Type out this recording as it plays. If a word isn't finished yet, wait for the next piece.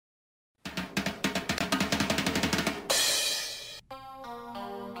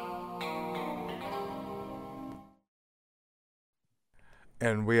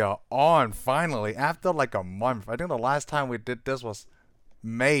And we are on finally after like a month. I think the last time we did this was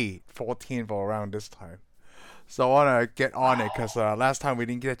May 14th or around this time. So I want to get on it because last time we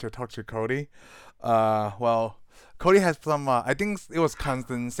didn't get to talk to Cody. Well, Cody has some, I think it was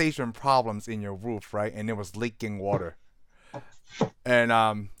condensation problems in your roof, right? And it was leaking water. And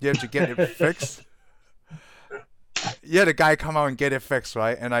you have to get it fixed. Yeah, the guy come out and get it fixed,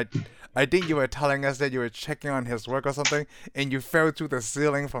 right? And I think you were telling us that you were checking on his work or something, and you fell through the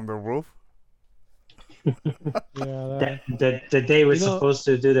ceiling from the roof. Yeah, The day we're You know- supposed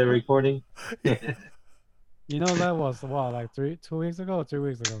to do the recording. that was what, like 2 weeks ago or 3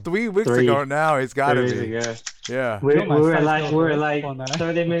 weeks ago? 3 weeks Three. ago now, it's gotta 3 be. days ago. Yeah. We, know, my we were side like still we were hurts like on that.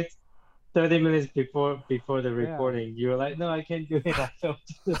 30 minutes before the recording. You were like, no, I can't do it. I felt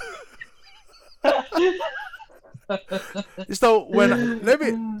So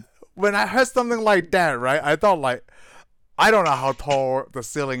when I heard something like that, right, I thought like, I don't know how tall the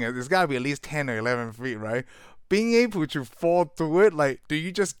ceiling is. It's gotta be at least 10 or 11 feet, right? Being able to fall through it, like, do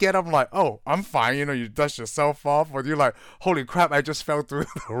you just get up like, oh, I'm fine, you dust yourself off, or do you like, holy crap, I just fell through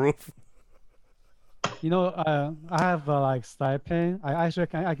the roof? I have like side pain. I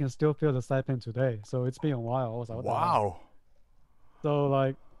can still feel the side pain today. So it's been a while. I was like, what the hell? Wow. So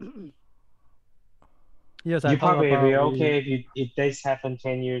like, yes, I you thought probably about be okay if this happened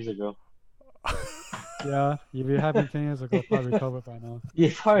 10 years ago. Yeah, if it happened 10 years ago, probably recovered by now.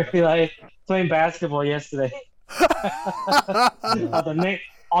 You'd probably be like playing basketball yesterday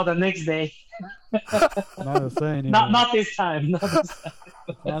or the next day. Not the same anymore. Not this time. Not this time.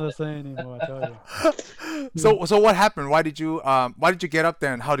 Not the same anymore. I tell you. So what happened? Why did you get up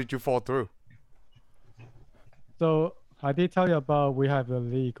there and how did you fall through? So I did tell you about we have a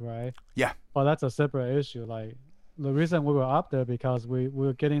leak, right? Yeah. But that's a separate issue. Like the reason we were up there because we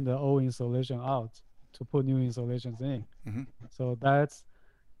were getting the old insulation out to put new insulations in. Mhm. So that's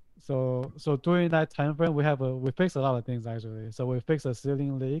so during that time frame we fixed a lot of things actually. So we fixed a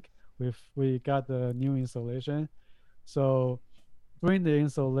ceiling leak. We got the new insulation. So during the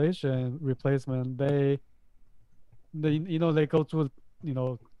insulation replacement, they go through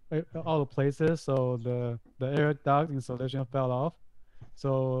all the places. So the air duct insulation fell off.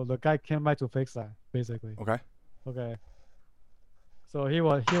 So the guy came back to fix that basically. Okay. Okay. So he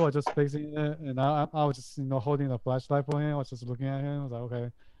was just fixing it, and I was just holding the flashlight for him. I was just looking at him. I was like,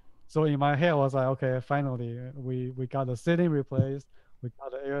 okay. So in my head, I was like, okay, finally we got the ceiling replaced.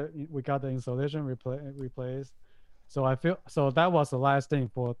 We got the insulation replaced. So that was the last thing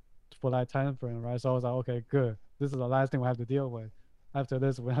for that time frame, right? So I was like, okay, good. This is the last thing we have to deal with. After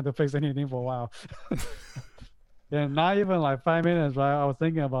this, we have to fix anything for a while. And not even like 5 minutes, right? I was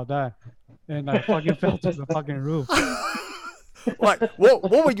thinking about that, and I fucking fell to the fucking roof. Like what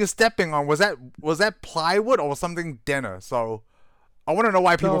were you stepping on? Was that plywood or something thinner? So I want to know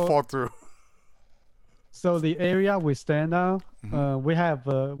why people So- fall through. So the area we stand on, we have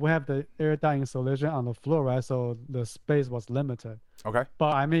the air duct insulation on the floor, right? So the space was limited. Okay.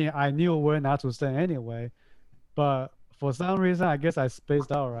 But I mean, I knew where not to stand anyway. But for some reason, I guess I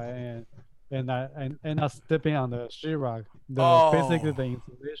spaced out, right? And I ended up stepping on the sheetrock, basically the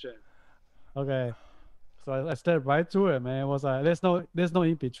insulation. Okay. So I stepped right through it, man. It was like there's no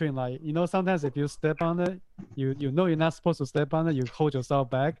in between. Like sometimes if you step on it, you know you're not supposed to step on it. You hold yourself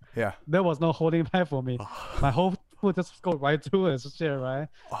back. Yeah. There was no holding back for me. My whole foot just go right through it, shit, right?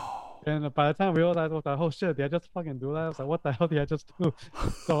 And by the time I realized, I was like, oh shit, did I just fucking do that? I was like, what the hell did I just do?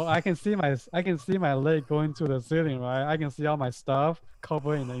 So I can see my leg going to the ceiling, right? I can see all my stuff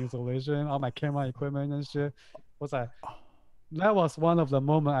covered in the insulation, all my camera equipment and shit. Was like, that was one of the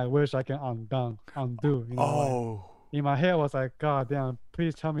moments I wish I can undo. Oh. In my head, I was like, God damn,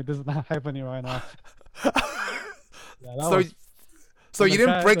 please tell me this is not happening right now. Yeah, that So was- so and you the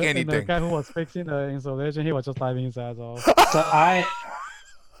didn't guy- break and The anything. guy who was fixing the insulation, he was just laughing his ass off.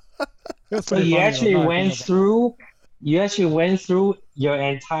 So you actually went through your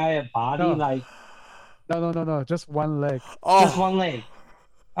entire body, No. like No, just one leg. just Oh. one leg.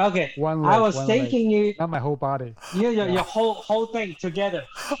 Okay. One leg. I was one thinking leg. Not my whole body. your whole thing together.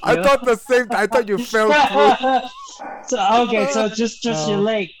 I Yeah. thought the same. I thought you fell through. so just No. your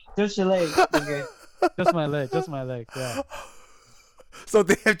leg. Just your leg. Okay. Just my leg. Yeah. So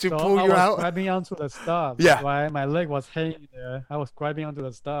they have to So pull I you was out. grabbing onto the stud. Yeah. Right? My leg was hanging there. I was grabbing onto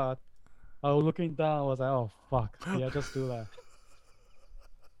the stud. I was looking down. I was like, oh, fuck. Yeah, just do that.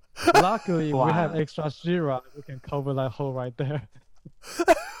 Luckily, Wow. we have extra sheetrock. We can cover that hole right there.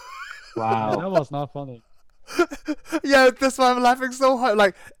 Wow. That was not funny. Yeah, that's why I'm laughing so hard.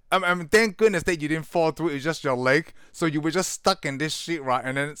 Like, thank goodness that you didn't fall through. It's just your leg. So you were just stuck in this sheetrock,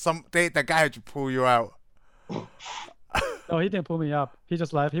 and then the guy had to pull you out. No, he didn't pull me up. He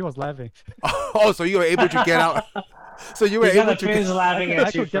just laughed. He was laughing. Oh, so you were able to get out. So you were You gotta able to finish get. laughing I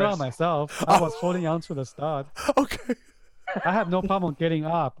at you could get out first. myself. I was holding on to the stud. Okay. I had no problem getting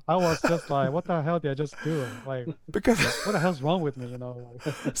up. I was just like, what the hell did I just do? Like, Because what the hell's wrong with me? You know?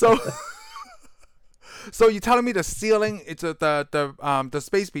 Like, so. So you're telling me the ceiling, it's the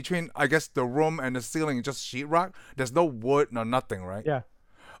space between, I guess, the room and the ceiling is just sheetrock? There's no wood, no nothing, right? yeah.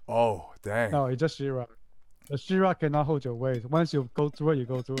 Oh, dang. No, it's just sheetrock. The sheetrock cannot hold your weight. Once you go through it, you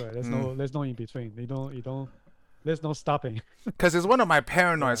go through it. There's no in between. You don't. There's no stopping. Because it's one of my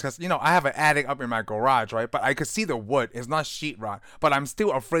paranoids, because, I have an attic up in my garage, right? But I could see the wood. It's not sheetrock. But I'm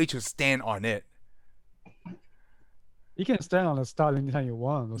still afraid to stand on it. You can stand on the stud anytime you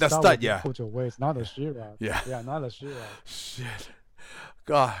want. The stud stud, will yeah. hold your weight, not the sheetrock. Yeah. Yeah, not the sheetrock. Shit.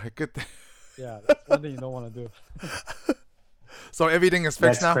 God, good thing. Yeah, that's one thing you don't want to do. So everything is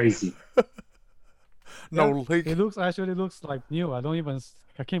fixed That's now? crazy. No leak. It looks like new. I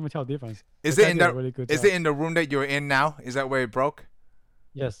can't even tell the difference. Is The it guy in did a the really good is job. it in the room that you're in now? Is that where it broke?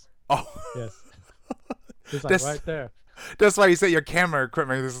 Yes, Oh, yes. It's like That's- right there. that's why you said your camera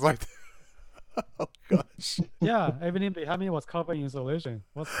equipment is like. Oh gosh. Yeah, everything behind me was covered in insulation.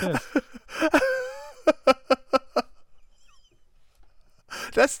 What's this?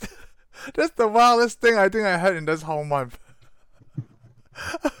 That's the wildest thing I think I heard in this whole month.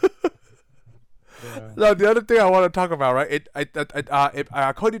 Yeah. Now the other thing I want to talk about,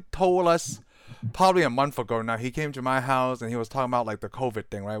 right? Cody told us probably a month ago now. He came to my house and he was talking about like the COVID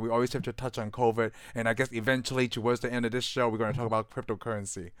thing, right? We always have to touch on COVID, and I guess eventually towards the end of this show, we're going to talk about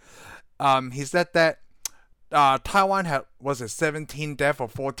cryptocurrency. He said that Taiwan had 17 deaths or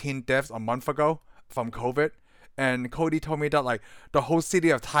 14 deaths a month ago from COVID. And Cody told me that like the whole city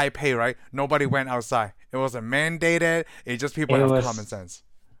of Taipei, right? Nobody went outside. It wasn't mandated. It's just people It have was- common sense.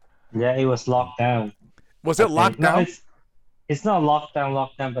 Yeah, it was locked down. Was it Okay, locked no, down? it's not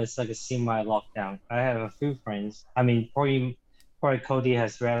lockdown, but it's like a semi-lockdown. I have a few friends. I mean, probably Cody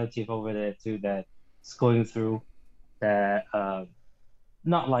has relative over there too that's going through that.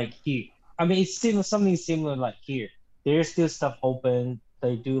 Not like here. I mean, it's still something similar like here. There's still stuff open.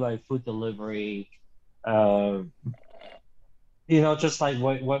 They do like food delivery. Just like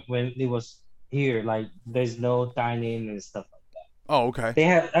what when it was here, like there's no dining and stuff. Oh, okay. They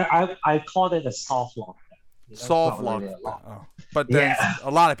have. I called it a soft lockdown. It's Soft not lock. really a lock. Oh. But then Yeah.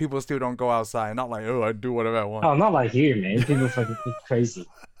 a lot of people still don't go outside. Not like, oh, I do whatever I want. Oh, not like here, man. People fucking crazy.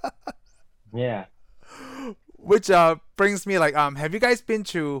 Yeah. Which brings me like, have you guys been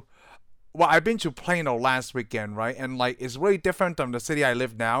to? Well, I've been to Plano last weekend, right? And like, it's really different from the city I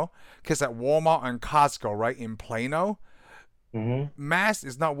live now. Cause at Walmart and Costco, right in Plano, mask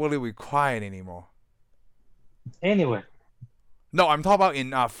is not really required anymore. Anyway. No, I'm talking about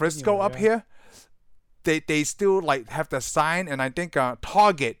in Frisco Anyway, up yeah. here. They still like have the sign, and I think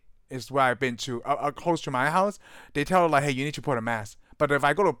Target is where I've been to, close to my house. They tell like, hey, you need to put a mask. But if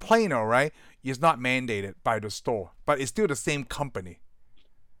I go to Plano, right, it's not mandated by the store, but it's still the same company.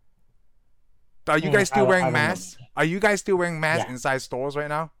 Are you guys still I wearing don't know masks? about Are you guys still wearing masks Yeah. inside stores right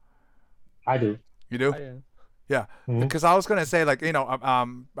now? I do. You do? Yeah, Mhm. because I was gonna say like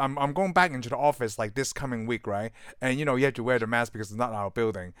I'm going back into the office like this coming week, right? And you have to wear the mask because it's not our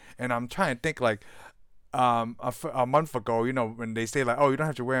building. And I'm trying to think like a month ago, when they say like, oh, you don't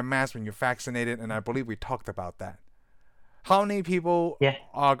have to wear a mask when you're vaccinated, and I believe we talked about that. How many people Yeah.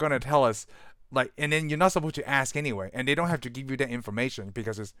 are gonna tell us like, and then you're not supposed to ask anyway, and they don't have to give you that information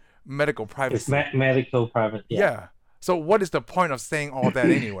because it's medical It's privacy. medical private. Yeah. So what is the point of saying all that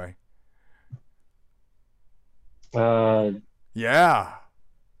anyway? Yeah.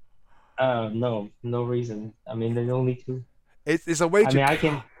 No reason. I mean, there's only two. It's a way I to mean, I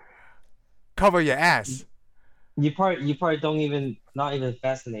can. cover your ass. You probably don't even not even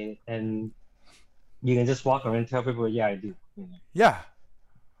fascinated, and you can just walk around and tell people, yeah, I do. Yeah.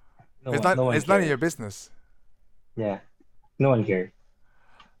 No It's one- no not one it's none of cares. your business. Yeah, no one cares.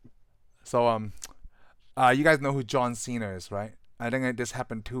 So you guys know who John Cena is, right? I think this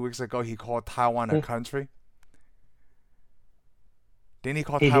happened 2 weeks ago. He called Taiwan a country. Didn't he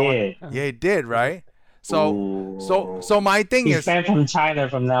call He Taiwan? did. Yeah, he did, right? So Ooh. my thing He's is, banned from China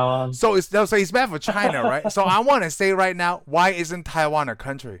from now on. so he's bad for China, right? So I want to say right now, why isn't Taiwan a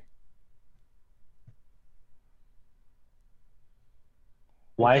country?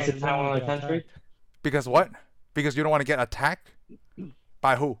 Why is Because it you don't wanna Taiwan a get country? attacked. Because what? Because you don't want to get attacked?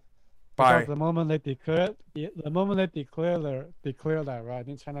 By who? By Because the moment they declare that, right, I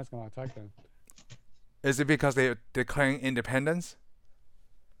think China's gonna attack them. Is it because they're declaring independence?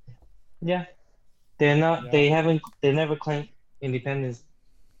 Yeah, they're not. Yeah. They haven't. They never claimed independence.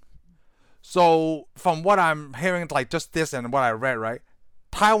 So from what I'm hearing, like just this and what I read, right?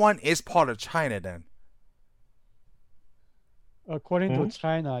 Taiwan is part of China then, According Hmm? to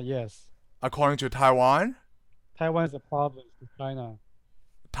China, yes. according to Taiwan. Taiwan is a province of China.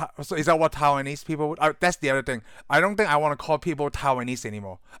 So is that what Taiwanese people would? That's the other thing. I don't think I want to call people Taiwanese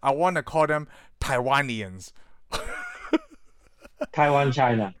anymore. I want to call them Taiwanians. Taiwan,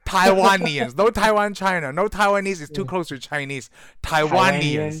 China. Taiwanians. No Taiwan, China. No Taiwanese is too Yeah. close to Chinese.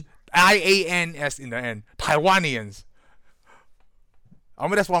 Taiwanians. Taiwanian. IANS in the end. Taiwanians.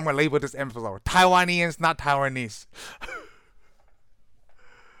 That's why I'm gonna label this episode. Taiwanians, not Taiwanese.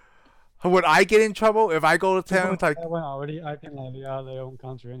 Would I get in trouble if I go to People town in like, Taiwan already acting like they are their own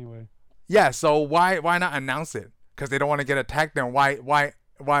country anyway. yeah? So why not announce it? Because they don't want to get attacked. Then why why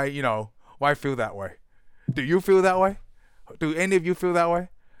feel that way? Do you feel that way? Do any of you feel that way?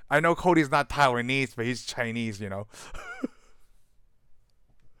 I know Cody's not Taiwanese, but he's Chinese. I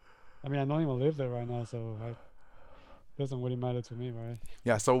mean, I don't even live there right now, so it doesn't really matter to me, right?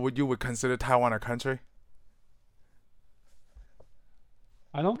 Yeah. So would you consider Taiwan a country?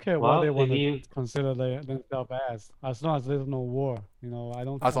 I don't care Well, what they if want to you- consider themselves as long as there's no war. I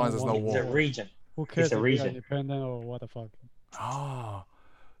don't. As long I as don't there's no want It's a war. region. Who cares a if we are region. independent or what the fuck? Oh.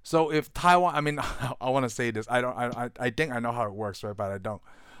 So if Taiwan, I mean, I want to say this. I think I know how it works, right? But I don't.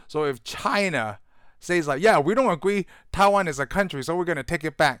 So if China says like, yeah, we don't agree Taiwan is a country, so we're gonna take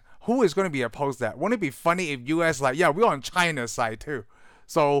it back. Who is gonna be opposed to that? Wouldn't it be funny if U.S. like, yeah, we're on China's side too.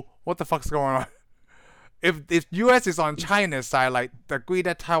 So what the fuck's going on? If U.S. is on China's side, like agree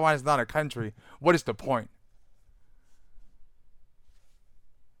that Taiwan is not a country, what is the point?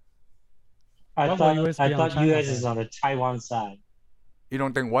 I Why would thought US I be on thought China's US is side? on the Taiwan side. You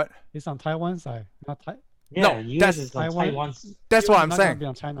don't think what? It's on Taiwan side, not Yeah, No, US that's- is on Taiwan- Taiwan. That's what I'm not gonna saying. Be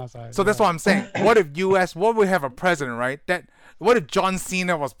on China's side. So that's what I'm saying. What if U.S. What we have a president, right? What if John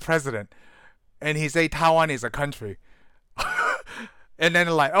Cena was president, and he say Taiwan is a country, and then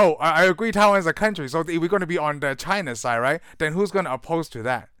like, oh, I agree Taiwan is a country. So we're going to be on the China side, right? Then who's going to oppose to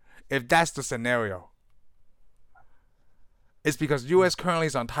that? If that's the scenario, it's because U.S. currently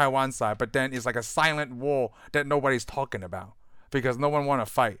is on Taiwan side, but then it's like a silent war that nobody's talking about because no one want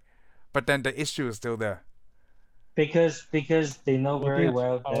to fight, but then the issue is still there. Because they know very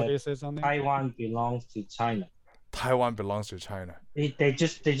well How they that say something? Taiwan belongs to China. Taiwan belongs to China. They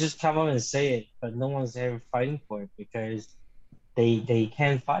just come up and say it, but no one's ever fighting for it because they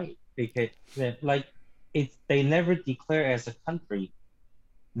can't fight because they never declare as a country.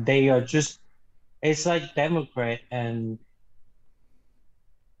 They are just it's like Democrat and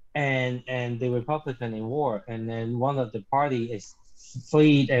the Republican in war, and then one of the party is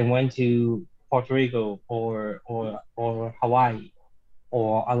fled and went to Puerto Rico or Hawaii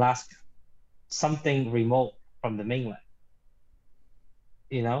or Alaska, something remote from the mainland.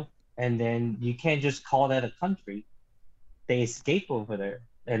 And then you can't just call that a country. They escape over there,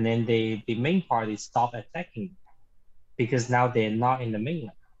 and then the main party stop attacking because now they're not in the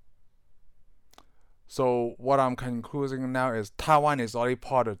mainland. So what I'm concluding now is Taiwan is already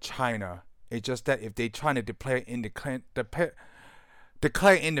part of China. It's just that if they try to declare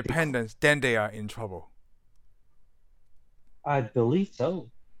independence, then they are in trouble. I believe so.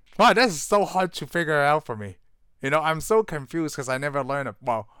 Wow, that's so hard to figure out for me. I'm so confused because I never learned.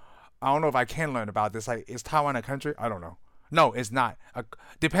 Well, I don't know if I can learn about this. Like, is Taiwan a country? I don't know. No, it's not.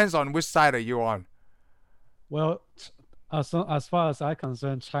 Depends on which side are you on. Well, as far as I'm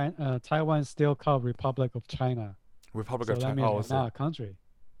concerned, Taiwan is still called Republic of China. Republic So of that China. means Oh, they're is not it? a country.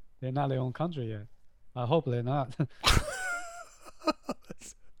 They're not their own country yet. I hope they're not.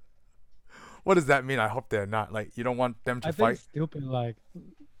 What does that mean? I hope they're not. Like, you don't want them to I think fight? it's stupid. Like,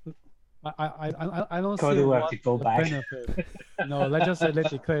 I don't Cody see will have what to go the back. benefit. No, let's just say they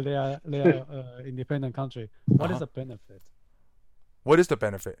declare they are independent country. What is Uh-huh. the benefit? What is the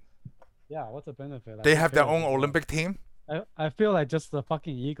benefit? Yeah, what's the benefit? Like, They who have their cares? own Olympic team? I feel like just the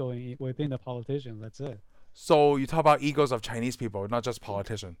fucking ego within the politicians. That's it. So you talk about egos of Chinese people, not just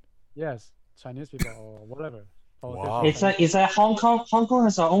politicians. Yes, Chinese people or whatever. Wow. Politicians. It's like Hong Kong. Hong Kong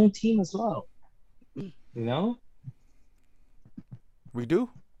has our own team as well. You know? We do?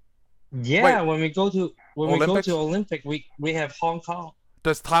 Yeah. When we go to Olympics? Olympic, we have Hong Kong.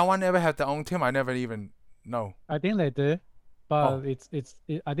 Does Taiwan ever have their own team? I never even know. I think they did, but Oh.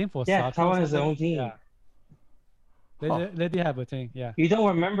 I think for Yeah, soccer or Taiwan has their something, own team. Yeah. Huh. They did have a team, yeah. You don't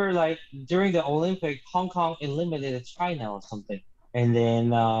remember like during the Olympic, Hong Kong eliminated China or something, and then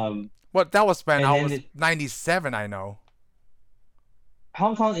Well, that was when And I then was 97, I know.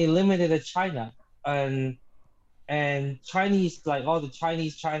 Hong Kong eliminated China, and Chinese, like all the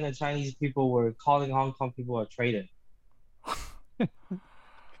Chinese people were calling Hong Kong people a traitor.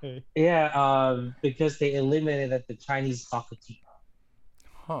 Okay. Yeah, because they eliminated the Chinese soccer team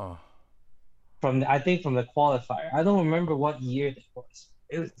Huh. I think from the qualifier. I don't remember what year that was.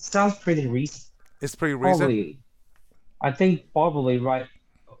 It sounds pretty recent. It's pretty recent. Probably, I think probably right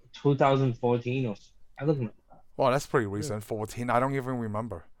 2014 or so. I don't know. Well, that's pretty Really? recent. 14. I don't even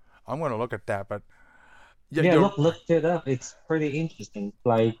remember. I'm gonna look at that, but yeah, Yeah, you're look it up. It's pretty interesting.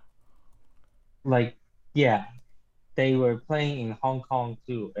 Like yeah, they were playing in Hong Kong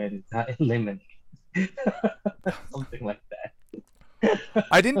too and got eliminated. Something like that.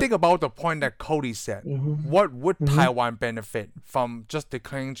 I didn't think about the point that Cody said. Mhm. What would Mhm. Taiwan benefit from just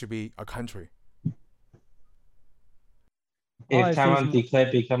declaring to be a country? All I If see Taiwan is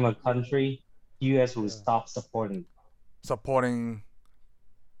declared become a country, US will Yeah. stop supporting Supporting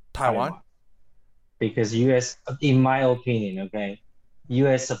Taiwan? because US, in my opinion, okay,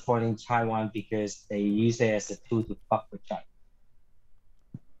 US supporting Taiwan because they use it as a tool to fuck with China.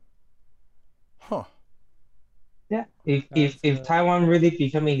 Huh. Yeah, if that's Taiwan really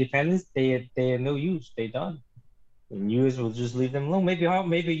become independent, they are no use. They done. And US will just leave them alone.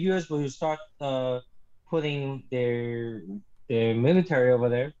 Maybe US will start putting their military over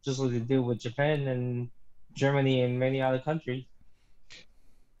there, just like they do with Japan and Germany and many other countries,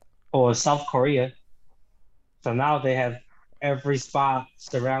 or South Korea. So now they have every spot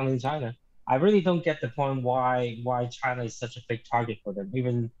surrounding China. I really don't get the point why China is such a big target for them.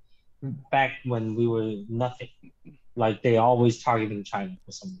 Even back when we were nothing, like they always targeting China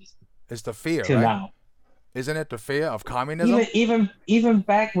for some reason. It's the fear, Till right? now, Isn't it the fear of communism? even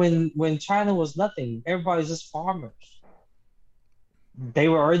back when China was nothing, everybody's just farmers. They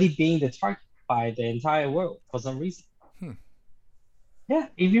were already being the target by the entire world for some reason. Hmm. Yeah,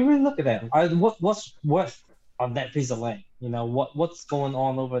 if you really look at that, what's worth on that piece of land? You know what's going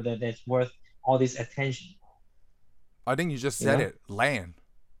on over there that's worth all this attention? I think you just You said know? it. Land.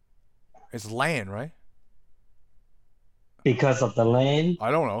 It's land, right? Because of the land.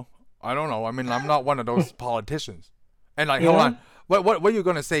 I don't know. I mean, I'm not one of those politicians. And like, You hold know? on. What are you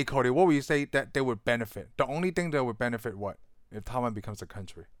gonna say, Cody? What would you say that they would benefit? The only thing that would benefit what if Taiwan becomes a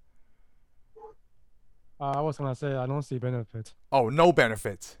country? I was gonna say I don't see benefit. Oh, no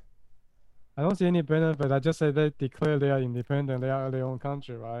benefits. I don't see any benefit. I just say they declare they are independent. They are their own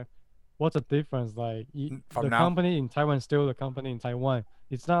country, right? What's the difference? Like From the now? company in Taiwan is still the company in Taiwan.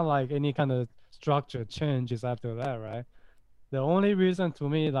 It's not like any kind of structure changes after that, right? The only reason to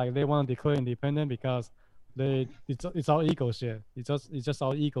me like they want to declare independent because it's all ego shit. It's just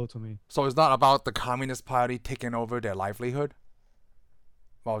all ego to me. So it's not about the Communist Party taking over their livelihood.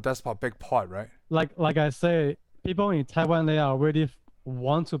 Well, that's a big part, right? Like I say, people in Taiwan they already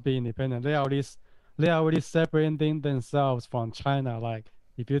want to be independent. They already separating themselves from China. Like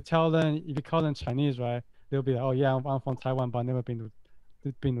if you call them Chinese, right? They'll be like, oh yeah, I'm from Taiwan, but I've never been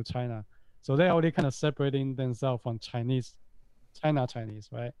to China. So they already kind of separating themselves from Chinese,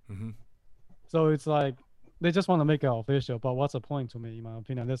 right? Mm-hmm. So it's like they just want to make it official. But what's the point to me? In my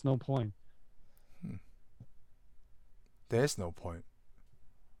opinion, there's no point. There's no point.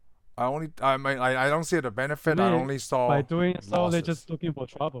 I don't see the benefit. To I me, only saw by doing so, they're losses. just looking for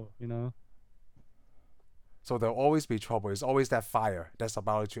trouble, you know. So there'll always be trouble. It's always that fire that's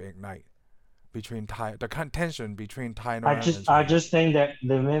about to ignite between the contention between Taiwan I and just China. I just think that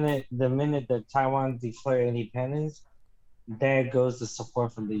the minute that Taiwan declare independence, there goes the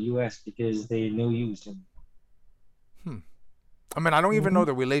support from the US because they no use. I mean, I don't even know Mhm.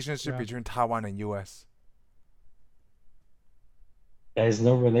 the relationship Yeah. between Taiwan and US. There's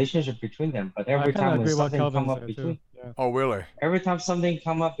no relationship between them, but every I kind time of when agree what something Kelvin come up said between, too. Yeah. Oh, really? every time something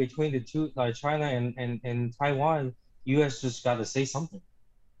come up between the two, like China and Taiwan, US just got to say something.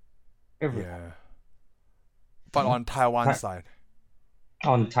 Every time. Yeah. But on Taiwan's side,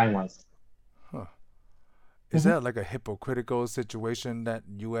 On Taiwan. is Mhm. that like a hypocritical situation that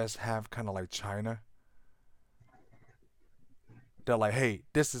US have, kind of like China? They're like, hey,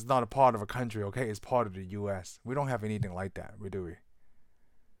 this is not a part of a country, okay? It's part of the US. We don't have anything like that, do we?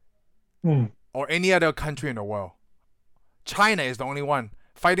 Or any other country in the world. China is the only one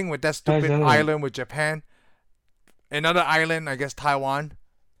fighting with that stupid China's the only one. island with Japan. Another island, I guess Taiwan.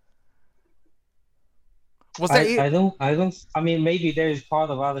 Was that it? I don't. I mean, maybe there is part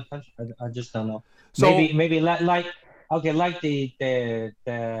of other country. I just don't know. So Maybe like okay, like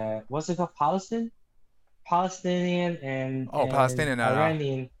the what's it called? Palestinian and Palestinian,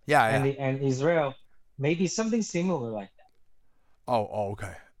 Iranian yeah. and Israel. Maybe something similar like that. Oh,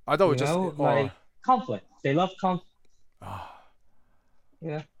 okay. I thought it You was just know, like conflict. They love conflict.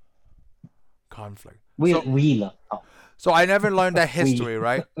 Yeah. conflict. We So, love conflict. so I never learned that history,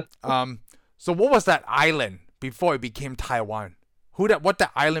 right? So what was that island before it became Taiwan? what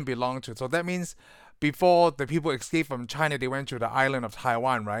that island belonged to. So that means before the people escaped from China, they went to the island of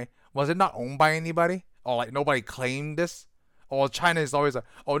Taiwan, right? Was it not owned by anybody? Or like nobody claimed this? Or China is always like,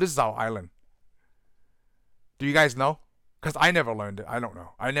 oh, this is our island. Do you guys know? Because I never learned it. I don't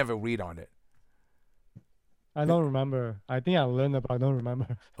know. I never read on it. I don't remember. I think I learned it, but I don't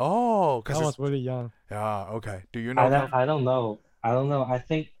remember. Oh, I because was really young. yeah, okay. Do you know? I don't know. I don't know. I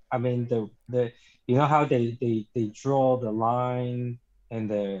think I mean the you know how they draw the line and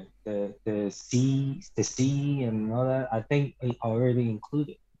the sea and all that. I think it already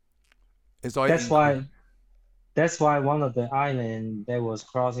included. It's already That's why one of the island that was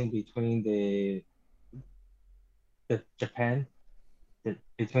crossing between the Japan,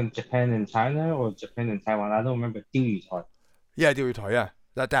 between Japan and China or Japan and Taiwan. I don't remember. Diuyutai, yeah, Diuyutai, yeah.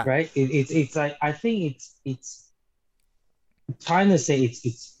 That. right? It's like I think it's China say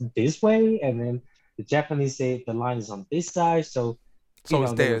it's this way, and then the Japanese say the line is on this side. So it's they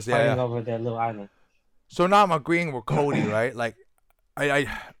were theirs, fighting yeah. over that little island. So now I'm agreeing with Cody, right? Like,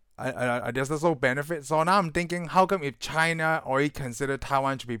 I there's no benefit. So now I'm thinking, how come if China already consider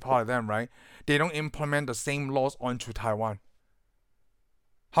Taiwan to be part of them, right? They don't implement the same laws onto Taiwan.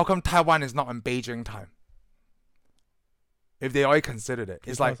 How come Taiwan is not on Beijing time? If they already considered it,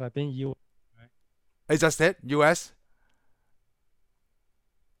 it's Because like I think you. it's just it. U.S.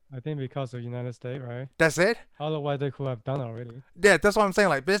 I think because of United States, right? That's it. Otherwise, they could have done already. Yeah, that's what I'm saying.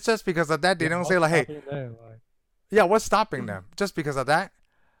 Like, it's just because of that, they don't say like, hey, Stopping them, like, yeah, what's stopping them? Just because of that?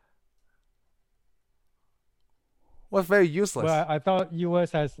 What's very useless? well, I thought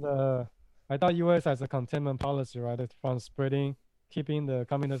U.S. has a containment policy, right? From spreading, keeping the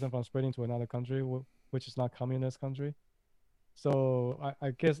communism from spreading to another country, which is not communist country. So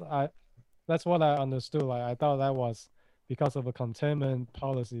I guess that's what I understood. Like I thought that was because of a containment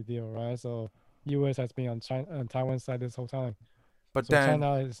policy deal, right? So U.S. has been on Taiwan's side this whole time. But So then,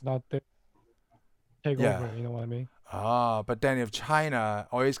 China is not there to take Yeah. over. You know what I mean? but then if China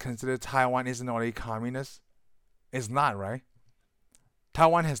always considered Taiwan isn't already communist, it's not, right?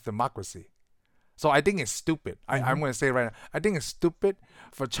 Taiwan has democracy. So I think it's stupid. I'm going to say it right now. I think it's stupid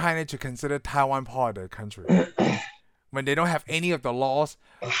for China to consider Taiwan part of the country. When they don't have any of the laws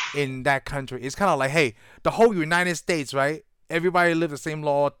in that country. It's kind of like, hey, the whole United States, right? Everybody live the same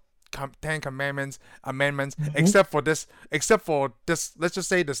law, 10 Commandments, amendments, except for this, let's just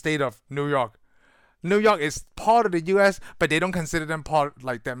say the state of New York. New York is part of the U.S., but they don't consider them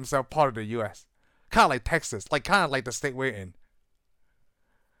themselves part of the U.S. Kind of like Texas, kind of like the state we're in.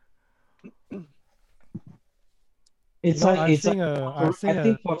 It's No, like I've it's seen like a- I've seen I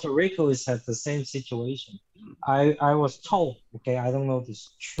think Puerto Rico is at the same situation. I was told, okay, I don't know this is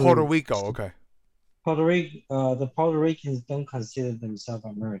true. Puerto Rico, okay. The Puerto Ricans don't consider themselves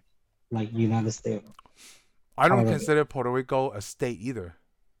American, like United States, I don't Part of it. consider Puerto Rico a state either,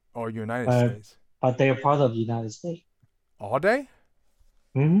 or United States. but they are part of the United States. Are they?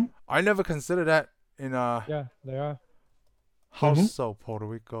 Mm-hmm. I never considered that in Yeah, they are. how Mhm. so Puerto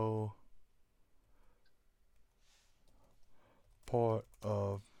Rico. Part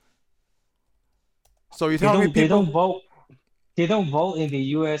of. So you They telling me don't, they people don't vote. They don't vote in the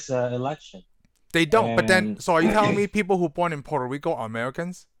U.S. Election. they don't? But then, and- so are you telling me people who born in Puerto Rico are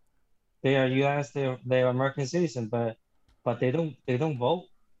Americans? They are U.S. They are American citizens, but they don't vote.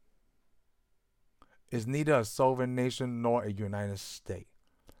 Is neither a sovereign nation nor a United State.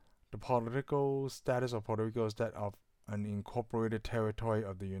 The political status of Puerto Rico is that of an incorporated territory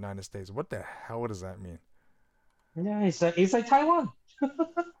of the United States. What the hell does that mean? Yeah, it's like Taiwan.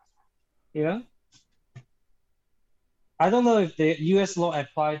 You know? I don't know if the U.S. law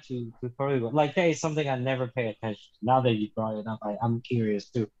apply to Puerto Rico. Like that is something I never pay attention to. Now that you brought it up, I'm curious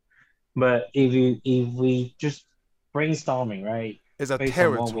too. But if we just brainstorming, right? It's a Based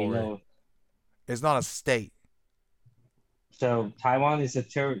on what we territory. know. It's not a state. So Taiwan is a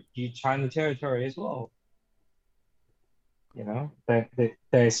China territory as well. You know, that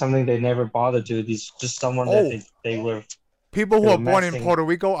is something they never bothered to. This just someone Oh. that they were. People who They are were born in messing- Puerto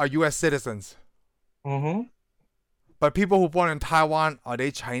Rico are U.S. citizens. Mm-hmm. But people who are born in Taiwan, are they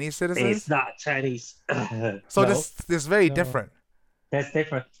Chinese citizens? It's not Chinese. So No, this is very No. different. that's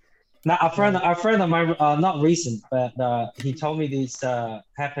different. Now a friend of mine, not recent, but he told me this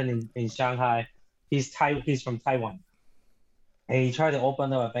happened in Shanghai. He's from Taiwan, and he tried to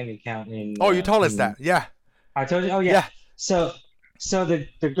open up a bank account in. Oh, you told us in- that. Yeah. I told you. Oh yeah. Yeah. So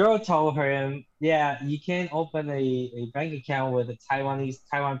the girl told him, yeah, you can't open a bank account with a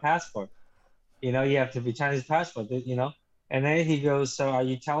Taiwan passport. You know, you have to be Chinese passport. You know. And then he goes, so are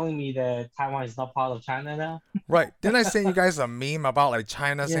you telling me that Taiwan is not part of China now? Right. Didn't I send you guys a meme about like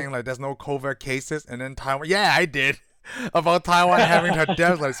China Yeah. saying like there's no COVID cases and then Taiwan? Yeah, I did. about Taiwan having her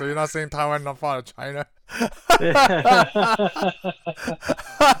death. Like, so you're not saying Taiwan not part of China?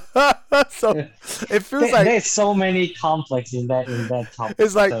 So it feels like there's so many conflicts in that topic.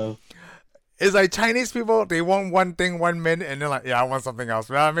 It's like- so, it's like Chinese people, they want one thing 1 minute, and they're like, yeah, I want something else.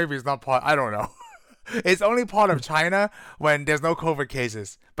 Well, maybe it's not part. I don't know. It's only part of China when there's no COVID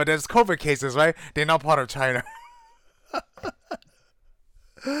cases. But there's COVID cases, right? They're not part of China.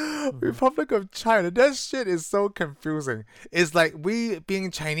 Republic of China. That shit is so confusing. It's like we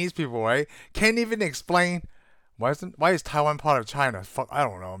being Chinese people, right? Can't even explain why is Taiwan part of China? Fuck, I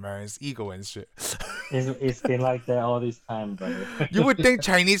don't know, man. It's ego and shit. it's been like that all this time, brother. You would think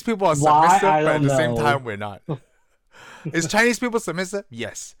Chinese people are Why? submissive, I but at don't the same know. time, we're not. Is Chinese people submissive?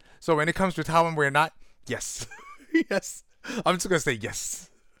 Yes. So when it comes to Taiwan, we're not? Yes. Yes. I'm just going to say yes.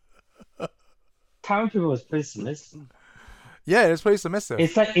 Taiwan people was pretty submissive. Yeah, it's pretty submissive.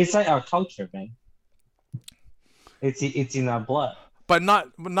 It's like our culture, man. It's in our blood. But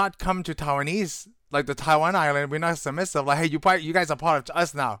not come to Taiwanese, like the Taiwan island, we're not submissive. Like, hey, you guys are part of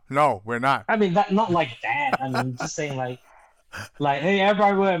us now. No, we're not. I mean, not like that. I mean, just saying like, hey,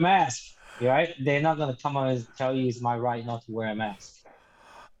 everybody wear a mask, right? They're not gonna come out and tell you it's my right not to wear a mask.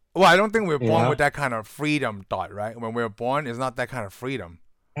 Well, I don't think we're born Yeah. with that kind of freedom thought, right? When we're born, it's not that kind of freedom.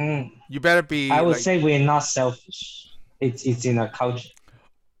 Mm. You better be. I would like, say we're not selfish. It's in our culture.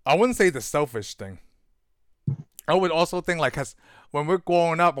 I wouldn't say the selfish thing. I would also think like, cause when we're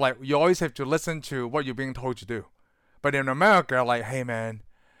growing up, like you always have to listen to what you're being told to do. But in America, like, hey man,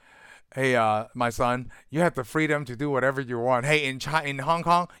 hey my son, you have the freedom to do whatever you want. Hey, in Hong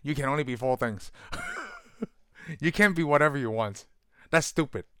Kong, you can only be 4 things. You can't be whatever you want. That's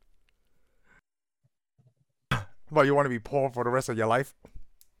stupid. Well, you want to be poor for the rest of your life?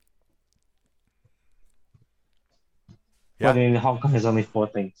 Yeah. But in Hong Kong, there's only 4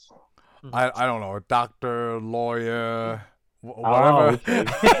 things. I don't know, doctor, lawyer, Oh, whatever. okay.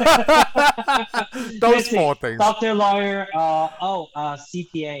 Those Let's see. 4 things. Doctor, lawyer,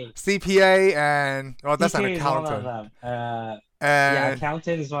 CPA. CPA and that's an CPA is one of accountant. them. Yeah, And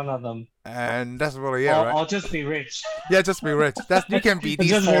accountant is one of them. and that's really it, or, right? or just be rich. Yeah, just be rich. You can be these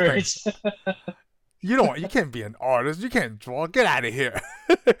Just 4 be things. rich. You can't be an artist. You can't draw. Get out of here.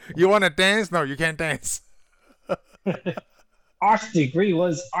 You want to dance? No, you can't dance. Arts degree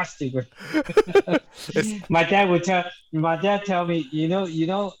was arts degree. It's- My dad tell me, you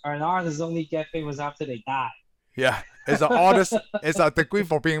know, an artist only get famous after they die. Yeah, it's an artist. It's a degree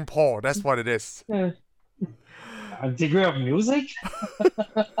for being poor. That's what it is. A degree of music?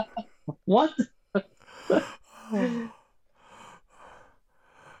 What?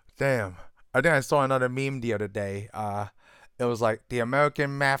 Damn. I think I saw another meme the other day. It was like the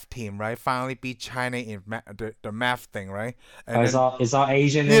American math team, right? Finally beat China in the math thing, right? And It's then- all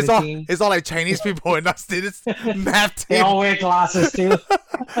Asian in the team. it's all like Chinese people and us. This math They team. all wear glasses too.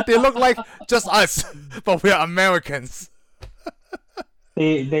 They look like just us, but we're Americans.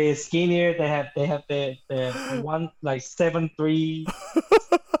 They're skinnier. They have the one like 7'3"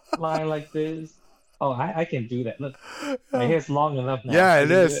 line like this. Oh, I can do that. Look, my hair's long enough now. Yeah, I it can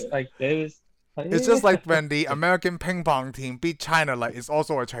do is. Like this. It's just like when the American ping pong team beat China, like it's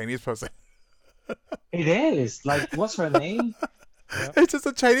also a Chinese person. It is. Like, what's her name? It's just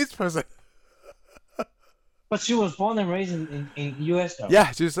a Chinese person. But she was born and raised in US though.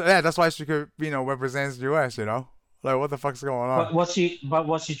 Yeah, that's why she could, represents US, Like what the fuck's going on? But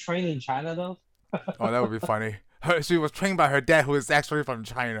was she trained in China though? Oh, that would be funny. She was trained by her dad, who is actually from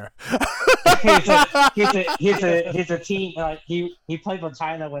China. he's a teen. He played for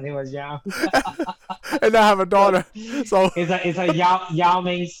China when he was young. And I have a daughter, so It's a Yao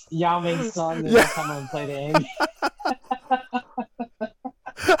Ming's son. And Yeah. come and play the NBA.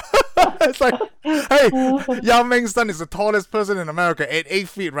 it's like, hey, Yao Ming's son is the tallest person in America at 8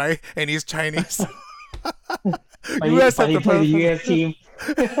 feet, right? And he's Chinese. But US he have the played the perfect- US team.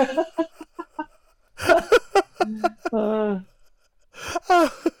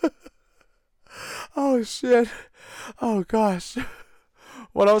 Oh shit! Oh gosh!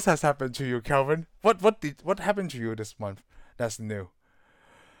 What else has happened to you, Kelvin? What happened to you this month? That's new.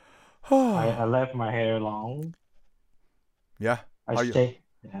 I left my hair long. Yeah. I How you- stay.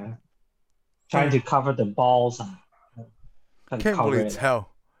 Yeah. Trying to cover the balls. Can't really tell.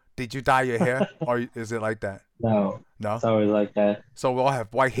 Did you dye your hair, or is it like that? No, No. it's always like that. So we all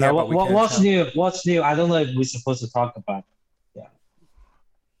have white hair, Now, but we can't what's tell. new? What's new? I don't know if we're supposed to talk about. Yeah.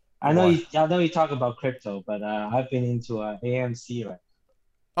 I know you talk about crypto, but I've been into AMC right.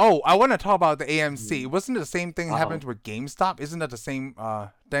 Oh, I want to talk about the AMC. Wasn't it the same thing Uh-oh. happened with GameStop? Isn't that the same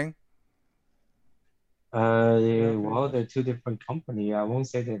thing? Well, they're two different company. I won't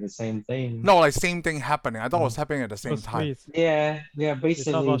say they're the same thing. No, like same thing happening. I thought it was happening at the same Short time. squeeze. Yeah, It's all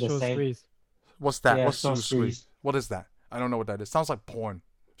basically about the short same. squeeze. What's that? Yeah, What's short short squeeze? squeeze. What is that? I don't know what that is. Sounds like porn.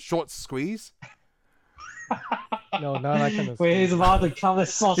 Short squeeze? No, not that kind of Wait, he's squeeze. about to come and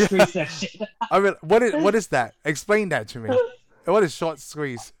short Yeah. squeeze that shit. I mean, what is that? Explain that to me. What is short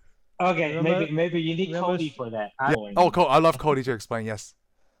squeeze? Okay, Remember- maybe you need remember Cody sh- for that. Yeah. Oh, I love Cody to explain. Yes.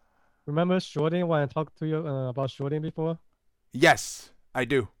 Remember shorting when I talked to you about shorting before? Yes, I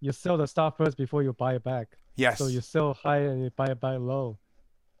do. You sell the stock first before you buy it back. Yes. So you sell high and you buy it back low.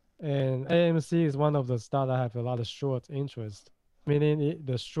 And AMC is one of the stocks that have a lot of short interest, meaning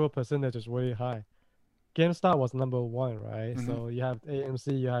the short percentage is really high. GameStop was number one, right? Mhm. So you have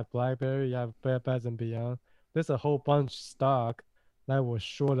AMC, you have BlackBerry, you have Bed Bath and Beyond. There's a whole bunch stock that was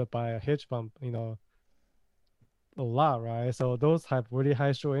shorted by a hedge fund, a lot, right? So those have really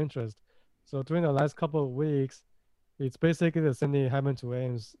high short interest. So during the last couple of weeks, it's basically the same thing happened to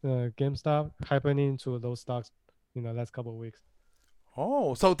GameStop happening to those stocks in the last couple of weeks.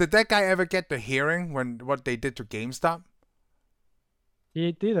 Oh, so did that guy ever get the hearing when what they did to GameStop?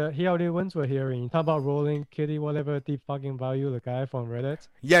 He did it. He already went to a hearing. Talk about Rolling Kitty, whatever, deep fucking value, the guy from Reddit.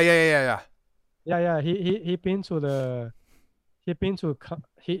 Yeah. Yeah. He been to the, he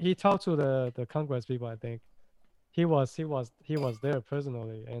talked to the Congress people. I think he was there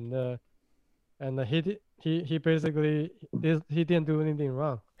personally, and he basically he didn't do anything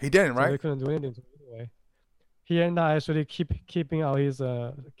wrong. He didn't, So they right? couldn't do anything to him anyway. He ended up actually keeping out his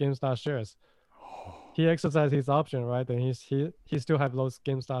GameStop shares. He exercised his option, right? And he still have those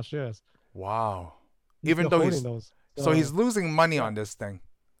GameStop shares. Wow. He's Even still though holding he's those. so he's losing money yeah. on this thing.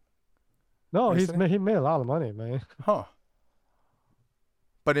 No, Isn't he made a lot of money, man. Huh.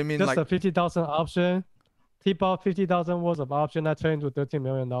 But I mean, Just like, a 50,000 option. He bought 50,000 worth of option that turned into $13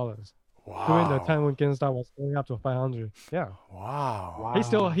 million during the time wow. when GameStop was going up to 500. Yeah, Wow.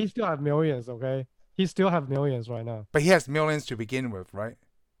 he still have millions. Okay, he still have millions right now. But he has millions to begin with, right?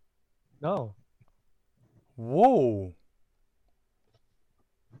 No, Whoa.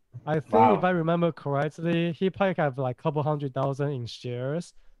 I think Wow. if I remember correctly, he probably have like a couple 100,000 in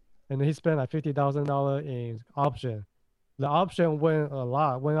shares, and he spent like $50,000 in option. The option went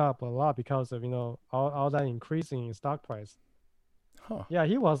up a lot because of all that increasing in stock price. Huh. Yeah,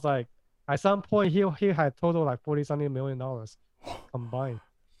 he was like at some point he had total like $40-something million combined,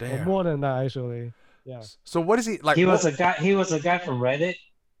 or Damn. more than that actually. Yeah. So what is he like? He was what- a guy. He was a guy from Reddit.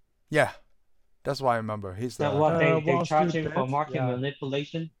 Yeah. That's why I remember. He's That the. what they Wall charge Street him for Bets? market Yeah.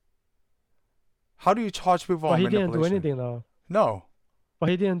 manipulation. How do you charge people But on he didn't do manipulation? anything though. No. But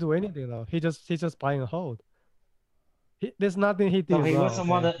he didn't do anything though. He just buy and hold. There's nothing he did So he wrong. wasn't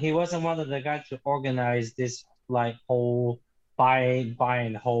one of he wasn't one of the guys to organize this like whole buy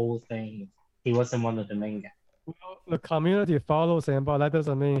and hold thing. He wasn't one of the main guys. Well, the community follows him, but that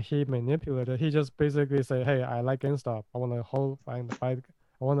doesn't mean he manipulated. He just basically say, "Hey, I like GameStop. I want to hold, buy. I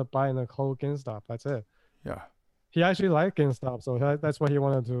want to buy and hold GameStop." That's it. Yeah. He actually liked GameStop, so that's why he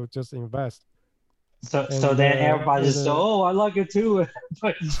wanted to just invest. So And, then uh, everybody just and, go, oh, I like it too.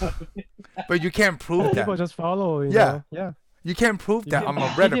 But you can't prove People that. just follow. You Yeah. know? Yeah. You can't prove that on a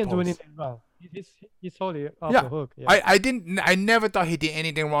He Reddit didn't do post. anything wrong. He's totally off Yeah. the hook. Yeah. I never thought he did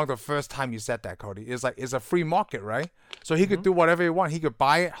anything wrong the first time you said that, Cody. It's like it's a free market, right? So he could do whatever he want. He could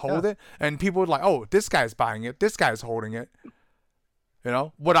buy it, hold it, and people would like, oh, this guy's buying it, this guy's holding it. You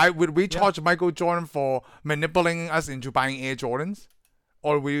know, would we charge Michael Jordan for manipulating us into buying Air Jordans,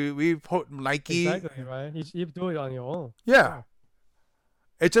 or we put Nike? Exactly right. You do it on your own. Yeah.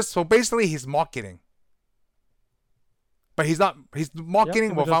 It's just so basically he's marketing, but he's not. He's marketing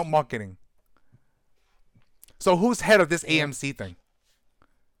people without just- marketing. So who's head of this AMC thing?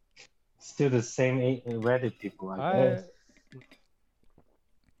 Still the same Reddit people, I I guess.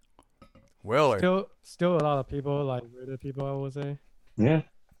 Really? still a lot of people like Reddit people, I would say. Yeah.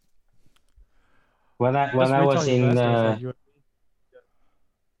 When Just I was retail in investors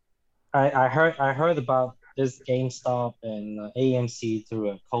like I heard about this GameStop and AMC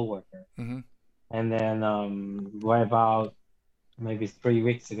through a coworker. Mm-hmm. And then right about maybe 3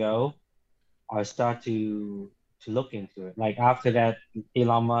 weeks ago, I start to look into it. Like after that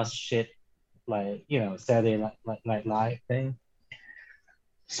Elon Musk shit, like Saturday Night Live thing.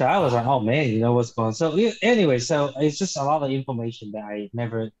 So I was like, oh man, what's going on. So anyway, so it's just a lot of information that I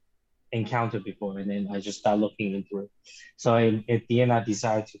never encountered before, and then I just start looking into it. So at the end, I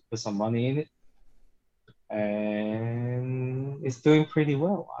decided to put some money in it, and it's doing pretty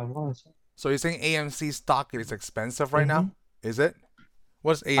well, I want to say. So you're saying AMC stock is expensive right now? Is it?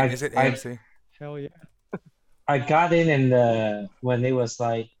 What's A? Is it I- AMC? hell yeah. I got in when it was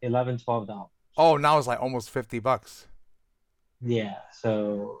like $11, $12. Oh, now it's like almost $50. Yeah,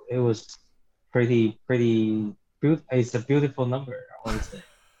 so it was pretty it's a beautiful number, I want to say.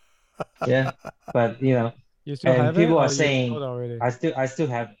 Yeah, but You still and have it, people are or you saying sold already? I still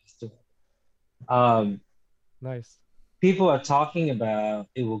have it. Nice. People are talking about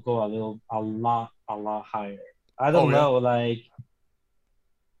it will go a lot higher. I Oh, don't yeah. know, like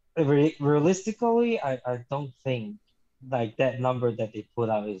realistically, I don't think like that number that they put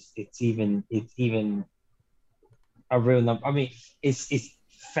out is it's even a real number. I mean, it's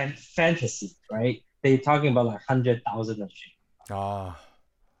fantasy, right? They're talking about like 100,000 of shit. Ah.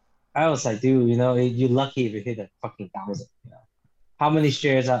 I was like, dude, you're lucky if you hit a fucking thousand. How many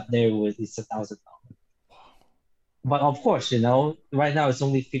shares out there with it's $1,000? But of course, right now it's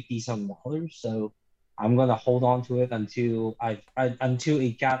only 50 some dollars, so I'm gonna hold on to it until until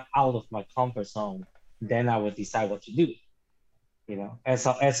it got out of my comfort zone. Then I would decide what to do. As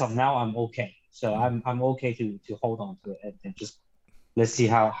of now, I'm okay. So I'm okay to hold on to it and just let's see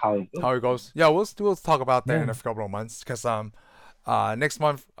how it goes. How it goes? Yeah, we'll talk about that in Yeah. a couple of months. Cause next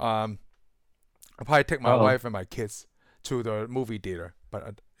month I'll probably take my Uh-oh. wife and my kids to the movie theater.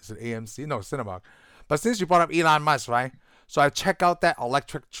 But is it AMC? No, Cinemark. But since you brought up Elon Musk, right? So I check out that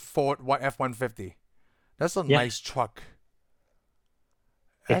electric Ford F-150. That's a Yeah. nice truck.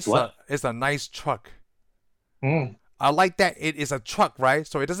 It's what? It's a nice truck. Mm. I like that it is a truck, right?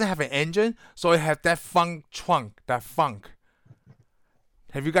 So it doesn't have an engine, so it has that funk trunk, that funk.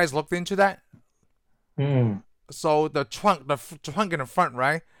 Have you guys looked into that? Mm. So the trunk in the front,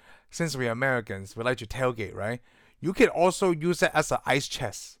 right? Since we're Americans, we like to tailgate, right? You can also use it as an ice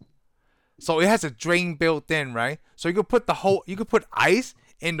chest. So it has a drain built in, right? So you could put ice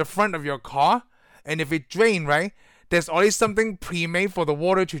in the front of your car, and if it drain, right, there's always something pre-made for the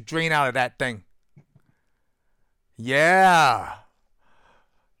water to drain out of that thing. Yeah.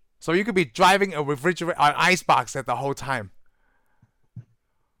 So you could be driving an ice box at the whole time.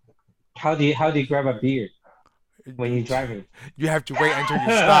 How do you grab a beer when you're driving? You have to wait until you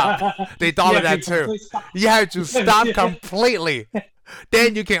stop. They thought of that too. You have to stop completely.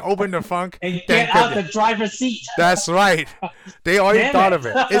 Then you can open the funk and get out the driver's seat. That's right. They already Damn thought it. of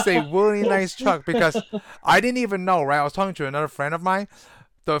it. It's a really nice truck because I didn't even know, right? I was talking to another friend of mine.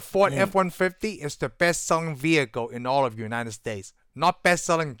 The Ford F-150 is the best-selling vehicle in all of the United States. Not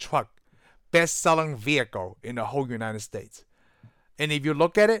best-selling truck. Best-selling vehicle in the whole United States. And if you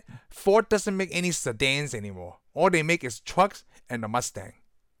look at it, Ford doesn't make any sedans anymore. All they make is trucks and the Mustang.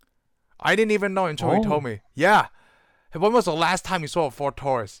 I didn't even know until he told me. Yeah. When was the last time you saw a Ford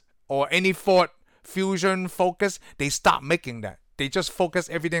Taurus? Or any Ford Fusion, Focus? They stopped making that. They just focus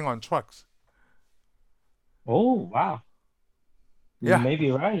everything on trucks. Oh, wow. Yeah. You may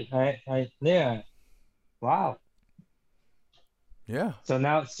be right. Yeah. Wow. Yeah. So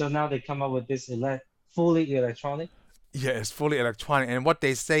now they come up with this fully electronic. Yeah, it's fully electronic. And what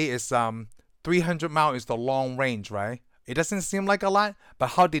they say is 300 miles is the long range, right? It doesn't seem like a lot, but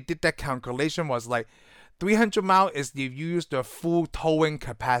how they did that calculation was like 300 miles is if you use the full towing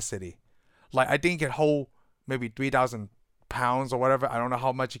capacity. Like I think it can hold maybe 3,000 pounds or whatever. I don't know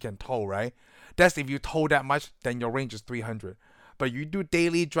how much you can tow, right? That's if you tow that much, then your range is 300. But you do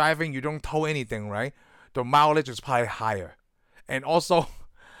daily driving, you don't tow anything, right? The mileage is probably higher. And also,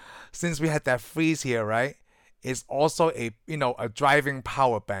 since we had that freeze here, right? It's also a driving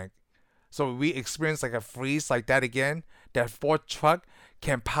power bank. So we experience like a freeze like that again. That Ford truck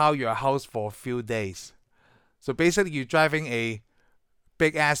can power your house for a few days. So basically, you're driving a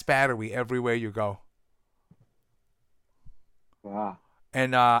big ass battery everywhere you go. Wow.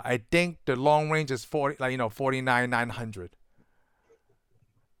 And I think the long range is 49,900.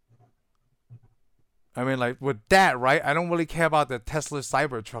 I mean, like with that, right? I don't really care about the Tesla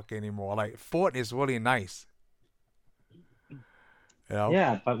Cybertruck anymore. Like Ford is really nice. You know?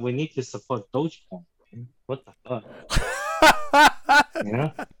 Yeah, but we need to support Dogecoin. What the fuck?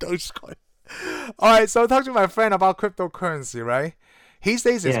 Dogecoin. All right, so I talked to my friend about cryptocurrency, right? He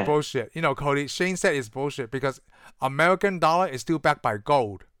says it's bullshit. Cody, Shane said it's bullshit because American dollar is still backed by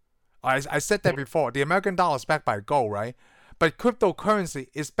gold. I said that before. The American dollar is backed by gold, right? But cryptocurrency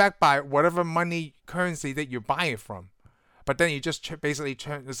is backed by whatever money currency that you buy it from. But then you just basically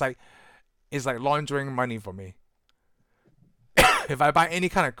turn. It's like laundering money for me. If I buy any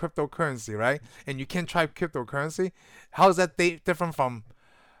kind of cryptocurrency, right, and you can't try cryptocurrency, how is that different from,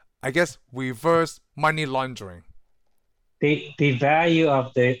 I guess, reverse money laundering? The value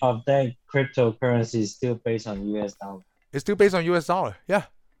of that cryptocurrency is still based on US dollar. It's still based on US dollar, yeah.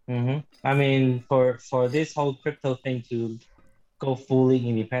 Mm-hmm. I mean, for this whole crypto thing to go fully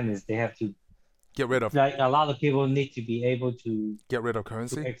independent, they have to Get rid of Like a lot of people need to be able to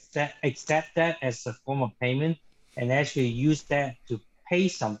currency. accept that as a form of payment and actually use that to pay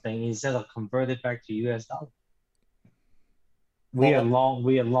something instead of convert it back to US dollar. We are long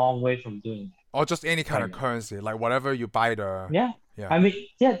way from doing that. Or just any kind of Right. currency, like whatever you buy the. Yeah. Yeah. I mean,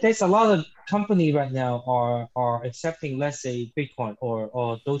 yeah, there's a lot of company right now are accepting, let's say, Bitcoin or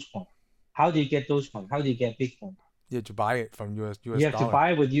Dogecoin. How do you get Dogecoin? How do you get Bitcoin? You have to buy it from US You have dollar. to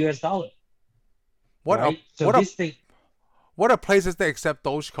buy with US dollar. What right? So what this thing, what are places that accept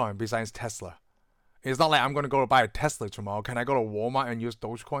Dogecoin besides Tesla? It's not like I'm gonna go to buy a Tesla tomorrow. Can I go to Walmart and use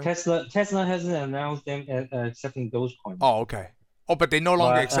Dogecoin? Tesla hasn't announced them accepting Dogecoin. Oh, okay. Oh, but they no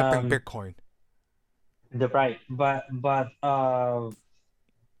longer But, accepting Bitcoin. Right, but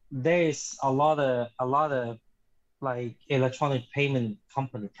there's a lot of like electronic payment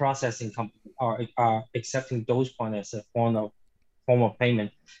company, processing company are accepting Dogecoin as a form of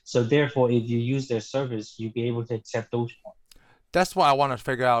payment. So therefore, if you use their service, you'll be able to accept Dogecoin. That's what I want to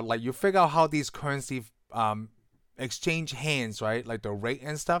figure out. Like, you figure out how these currency exchange hands, right? Like the rate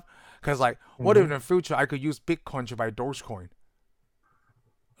and stuff. Because, like, what if in the future I could use Bitcoin to buy Dogecoin?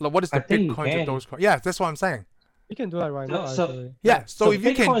 Like, what is the I think you Bitcoin to can. Dogecoin? Yeah, that's what I'm saying. You can do that right now, So- actually. Yeah, so if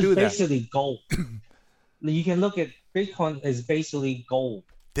you can Bitcoin do is that, basically gold. You can look at Bitcoin as basically gold,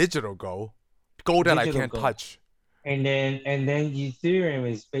 digital gold that I Digital can't gold. touch. and then Ethereum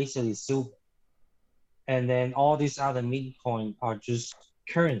is basically silver, and then all these other meme coin are just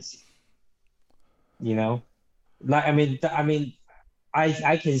currency. You know, like I mean,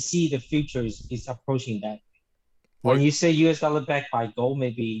 I can see the future is approaching that. When Or- you say US dollar backed by gold,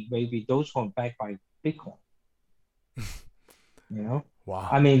 maybe Dogecoin backed by Bitcoin. You know, Wow.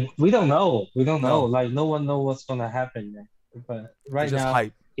 I mean, we don't know. We don't know. No. Like no one knows what's gonna happen. But right It's just now,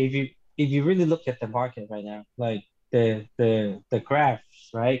 hype. if you really look at the market right now, like the graphs,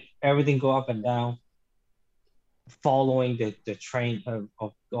 right? Everything go up and down, following the trend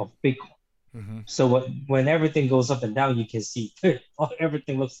of Bitcoin. Hmm. So when everything goes up and down, you can see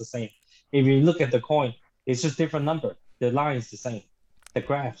everything looks the same. If you look at the coin, it's just different number. The line is the same. The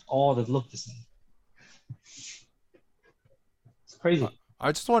graphs all that look the same. It's crazy.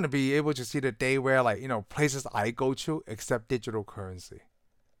 I just want to be able to see the day where, like, places I go to accept digital currency.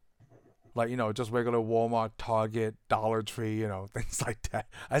 Like, just regular Walmart, Target, Dollar Tree, things like that.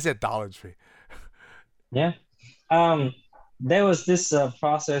 I said Dollar Tree. Yeah. There was this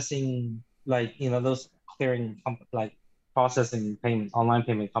processing, like, those clearing like processing payment, online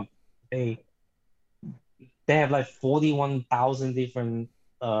payment company. They have like 41,000 different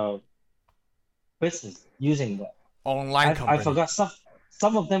business using that. Online company. I forgot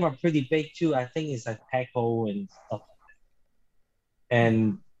some of them are pretty big too. I think it's like Petco and stuff like that.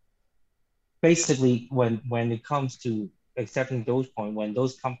 And basically, when it comes to accepting Dogecoin, when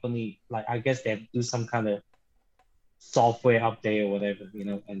those company, like, I guess they do some kind of software update or whatever,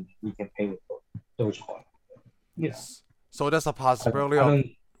 and you can pay with Dogecoin. Yes. So there's a possibility I of don't,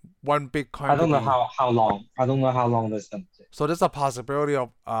 one Bitcoin. I don't could know be- how long. I don't know how long that's gonna take. So there's a possibility of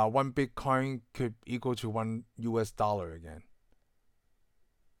one Bitcoin could equal to $1 again.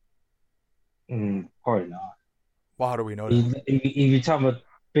 Probably not. Well, how do we know that? If you talk about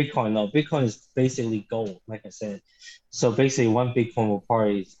Bitcoin, no, Bitcoin is basically gold, like I said. So basically, one Bitcoin will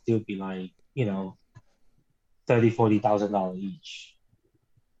probably still be like, $30,000-$40,000 each.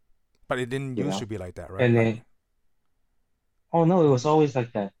 But it didn't You used know? to be like that, right? And Like, then, oh no, it was always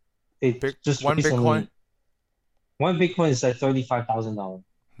like that. It just one recently, Bitcoin? one Bitcoin is like $35,000.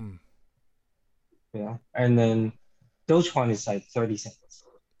 Yeah, and then Dogecoin is like 30 cents.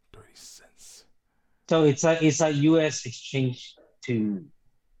 30 cents. So it's like US exchange to,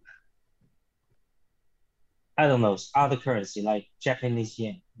 I don't know, other currency like Japanese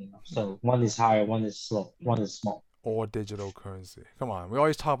yen. So one is higher, one is slow, one is small. Or digital currency. Come on, we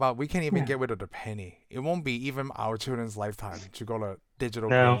always talk about we can't even Yeah. get rid of the penny. It won't be even our children's lifetime to go to digital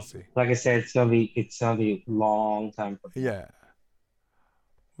No. currency. Like I said, it's gonna be a long time from now. Yeah.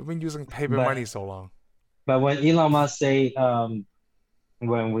 We've been using paper But- money so long. But when Elon Musk say, when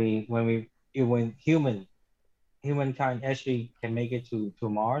humankind actually can make it to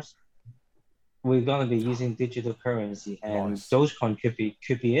Mars, we're gonna be using digital currency, and Nice. Dogecoin could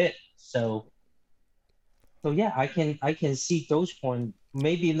be it. So yeah, I can see Dogecoin,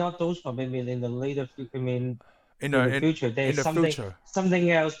 maybe not Dogecoin, maybe in the later future. I mean, In in the the future, in there's the future.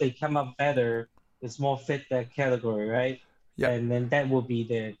 something else they come up better. It's more fit that category, right? Yeah. And then that will be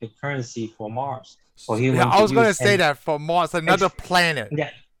the currency for Mars. For Yeah, human I to was gonna use, say and- that for Mars, another planet.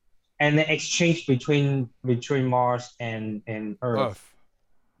 Yeah, and the exchange between Mars and Earth. Earth.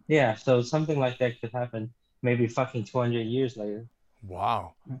 Yeah, so something like that could happen maybe fucking 200 years later.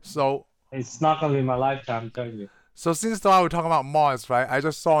 Wow. So It's not gonna be my lifetime, I'm telling you. So since though we're talking about Mars, right? I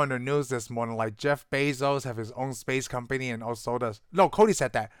just saw in the news this morning, like Jeff Bezos have his own space company, and also does. No, Cody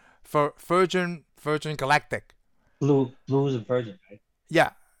said that for Virgin Galactic. Blue's a virgin, right?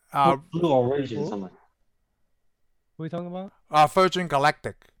 Yeah. Blue Origin, Who? something. Who are you talking about? Virgin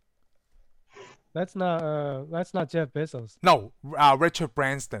Galactic. That's not Jeff Bezos. No, Richard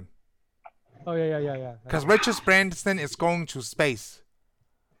Branson. Oh yeah. Because Richard Branson is going to space.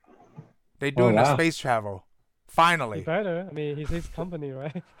 They're doing the wow. space travel. He Finally. better. I mean, he's his company,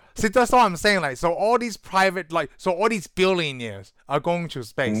 right? See, that's all I'm saying. Like, so all these private, so all these billionaires are going to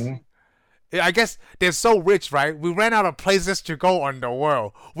space. Mhm. I guess they're so rich, right? We ran out of places to go on the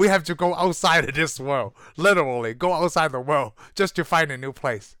world. We have to go outside of this world. Literally, go outside the world just to find a new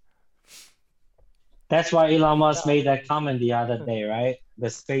place. That's why Elon Musk made that comment the other day, right? The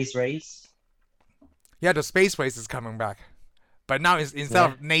space race. Yeah, the space race is coming back. But now instead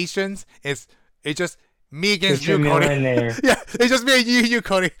of nations, it's just me against you, Cody. Yeah, it's just me and you,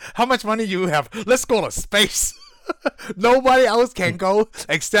 Cody. How much money you have? Let's go to space. Nobody else can go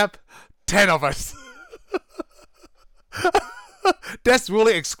except 10 of us. That's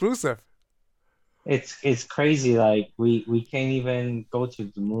really exclusive. It's crazy. Like we can't even go to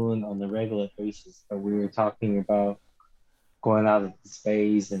the moon on a regular basis, but we were talking about going out of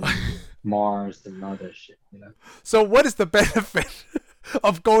space and Mars and other shit. You know. So what is the benefit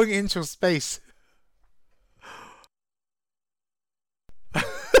of going into space?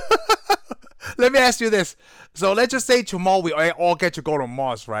 Let me ask you this. So let's just say tomorrow we all get to go to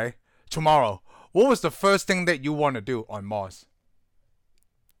Mars, right? Tomorrow. What was the first thing that you want to do on Mars?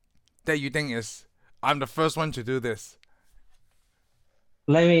 That you think is, I'm the first one to do this.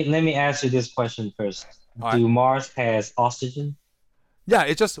 Let me ask you this question first. All Do right. Mars has oxygen? Yeah,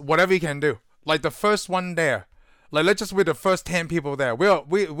 it's just whatever you can do. Like the first one there. Like let's just be the first 10 people there.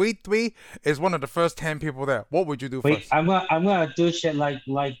 We three is one of the first 10 people there. What would you do Wait, first? I'm gonna do shit like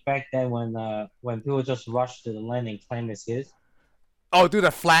back then when people just rushed to the land and claim it's his. Oh, do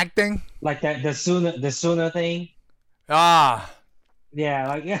the flag thing? Like that the sooner thing. Ah. Yeah,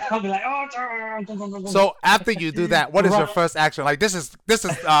 like yeah, I'll be like, oh. So after you do that, what is your first action? Like this is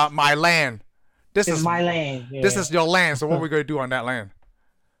my land. This It's is my land. Yeah. This is your land. So what are we gonna do on that land?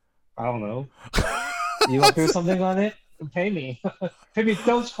 I don't know. You want to do something on it? Pay me. Pay me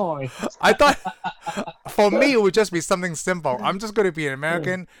Dogecoin. I thought for me it would just be something simple. I'm just gonna be an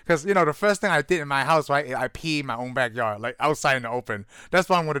American because the first thing I did in my house, right? I pee in my own backyard, like outside in the open. That's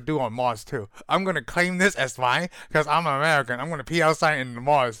what I'm gonna do on Mars too. I'm gonna claim this as mine because I'm an American. I'm gonna pee outside in the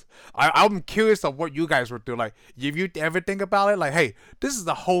Mars. I'm curious of what you guys would do. Like, if you ever think about it, like, hey, this is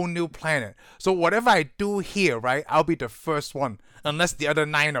a whole new planet. So whatever I do here, right? I'll be the first one, unless the other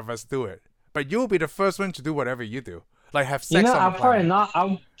 9 of us do it. But you'll be the first one to do whatever you do. Like have sex on I'll the probably planet. not.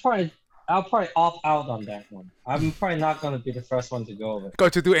 I'll probably opt out on that one. I'm probably not gonna be the first one to go over Go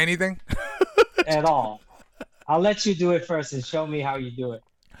to do anything? at all. I'll let you do it first and show me how you do it.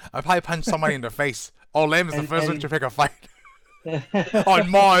 I'll probably punch somebody in the face. Oh, Lam is the And- first one and- to pick a fight Pick on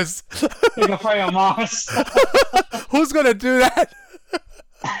Mars. a fight on Mars. Who's gonna do that?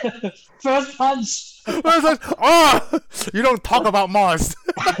 First punch. Oh, you don't talk about Mars.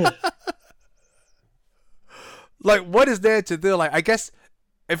 Like, what is there to do? Like, I guess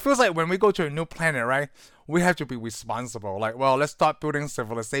it feels like when we go to a new planet, right? We have to be responsible. Like, well, let's start building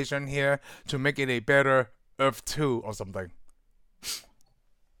civilization here to make it a better Earth 2 or something.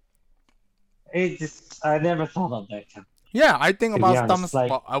 I never thought of that. Yeah, I think To be about honest, dumb like-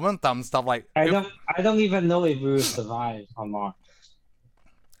 stuff. I want dumb stuff like I if- don't even know if we will survive on Mars.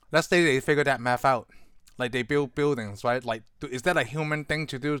 let's say they figure that math out. Like they build buildings, right? Like, is that a human thing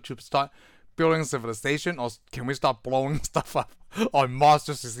to do to start building civilization, or can we start blowing stuff up on Mars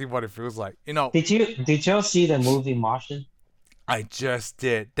just to see what it feels like? Did y'all see the movie Martian? I just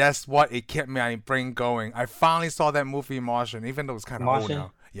did. That's what it kept my brain going. I finally saw that movie Martian, even though it's kind of old Martian?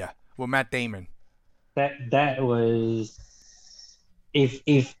 now. Yeah, with Matt Damon. That was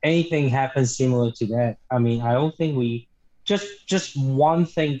if anything happens similar to that. I mean, I don't think we just one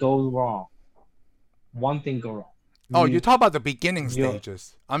thing goes wrong. One thing go wrong. Oh, you talk about the beginning you-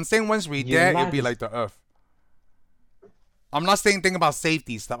 stages. I'm saying once we you there, it'll be imagine- like the Earth. I'm not saying think about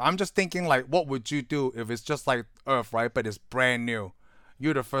safety stuff. I'm just thinking like, what would you do if it's just like Earth, right? But it's brand new.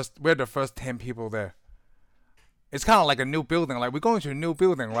 We're the first 10 people there. It's kind of like a new building. Like we're going to a new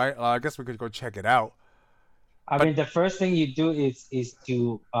building, right? I guess we could go check it out. I mean, the first thing you do is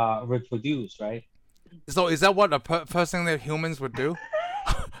to reproduce, right? So is that what a first thing that humans would do?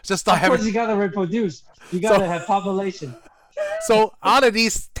 Just start Of course, having. you gotta reproduce. You gotta have population. So out of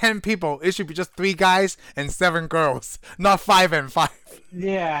these 10 people, it should be just 3 guys and 7 girls, not 5 and 5.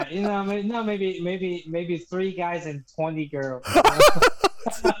 Yeah, no, maybe 3 guys and 20 girls.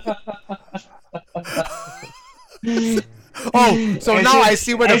 Oh, so now I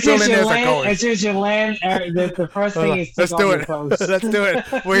see where the billionaires are going. As soon as you land, the first thing is Let's do it. Let's do it.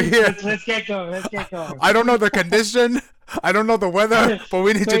 We're here. Let's get going. I don't know the condition. I don't know the weather, but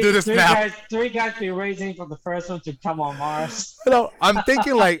we need to do this now. 3 guys be racing for the first one to come on Mars. I'm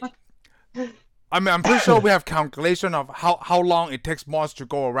thinking like, I'm pretty sure we have calculation of how long it takes Mars to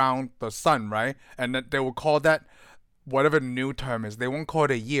go around the sun, right? And that they will call that whatever the new term is. They won't call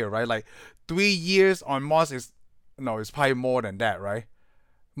it a year, right? Like 3 years on Mars it's probably more than that, right?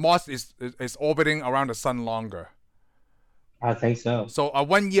 Mars is orbiting around the sun longer. I think so. So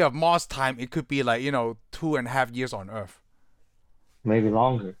 1 year of Mars time, it could be like 2.5 years on Earth. Maybe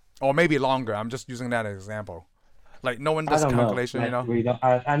longer. Or maybe longer. I'm just using that as an example. Like no one does calculation, We don't.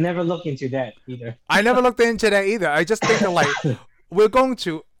 I never look into that either. I never looked into that either. I just think that like we're going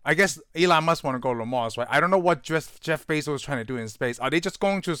to. I guess Elon Musk want to go to Mars, right? I don't know what Jeff Bezos is trying to do in space. Are they just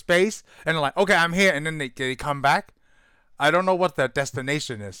going to space and they're like, okay, I'm here, and then they come back? I don't know what their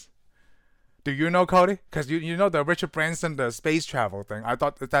destination is. Do you know, Cody? Because you know the Richard Branson, the space travel thing. I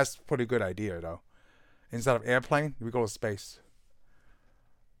thought that's a pretty good idea, though. Instead of airplane, we go to space.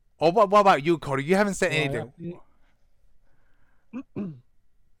 Oh, what about you, Cody? You haven't said anything.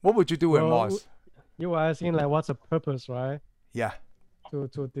 What would you do in Mars? You were asking like what's the purpose, right? Yeah. To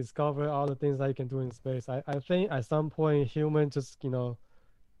discover all the things that you can do in space. I think at some point humans just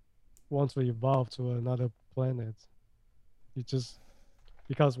want to evolve to another planet. It just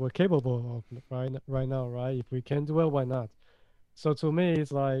because we're capable of right now, right? If we can do it, why not? So to me,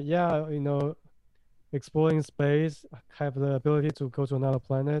 it's like exploring space, have the ability to go to another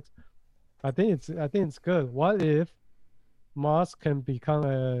planet. I think it's good. What if Mars can become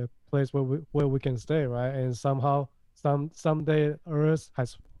a place where we can stay, right? And somehow someday Earth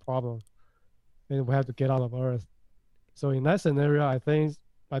has problem, and we have to get out of Earth. So in that scenario, I think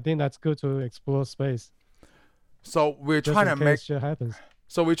that's good to explore space. So we're trying to make shit happens.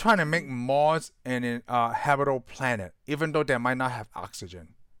 So we're trying to make Mars an habitable planet, even though they might not have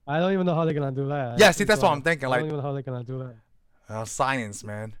oxygen. I don't even know how they're gonna do that. Yeah, see, that's what I'm thinking. I Like, don't even know how they're gonna do that. Science,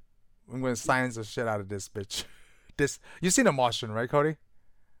 man. I'm gonna science the shit out of this bitch. You seen The Martian, right, Cody?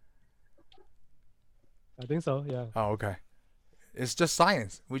 I think so. Yeah. Oh, okay. It's just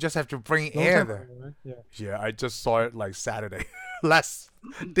science. We just have to bring Long air time there. ago, right? Yeah. Yeah, I just saw it like Saturday.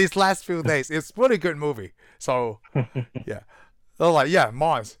 These last few days. It's a really good movie. So, yeah. So like, yeah,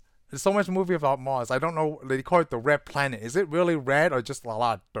 Mars. There's so much movie about Mars. I don't know. They call it the red planet. Is it really red or just a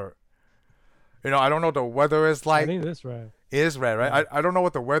lot of dirt? I don't know what the weather is like. I think it is red. It is red, right? I don't know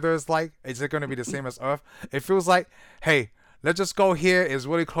what the weather is like. Is it going to be the same as Earth? It feels like, hey, let's just go here. It's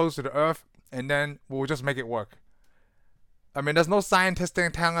really close to the Earth, and then we'll just make it work. I mean, there's no scientist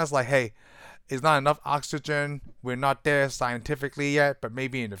thing telling us like, hey, it's not enough oxygen. We're not there scientifically yet, but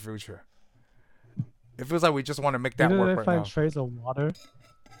maybe in the future. It feels like we just want to make that Didn't work they right find now. trace of water?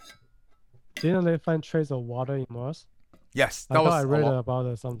 Didn't they find trace of water in Mars? Yes, I that thought was I read about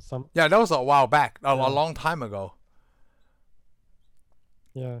it some. Yeah, that was a while back, a Yeah. long time ago.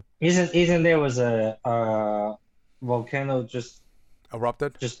 Yeah. Isn't there was a volcano just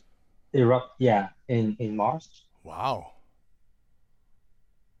Erupted? erupt? Yeah, in Mars. Wow.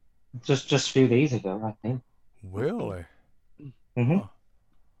 Just a few days ago, I think. Really? Mm-hmm. Huh.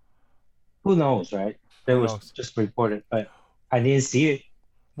 Who knows, right? It Who was knows? just reported, but I didn't see it.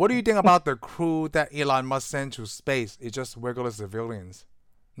 What do you think about the crew that Elon Musk sent to space? It's just regular civilians.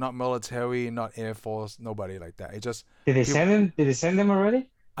 Not military, not Air Force, nobody like that. It just Did they send them? Did they send them already?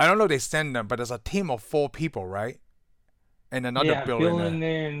 I don't know if they send them, but there's a team of 4 people, right? And another Yeah,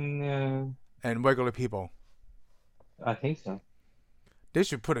 billionaire and and regular people. I think so. They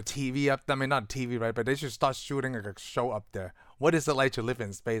should put a TV up. I mean, not a TV, right? But they should start shooting like a show up there. What is it like to live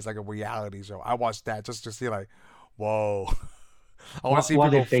in space, like a reality show? I watched that just to see, like, whoa. I want to see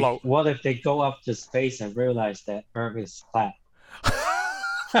people float. What if they go up to space and realize that Earth is flat?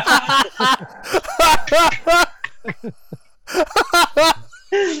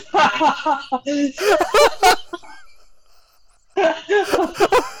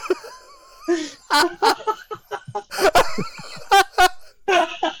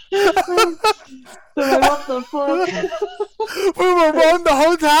 What the fuck? We were wrong the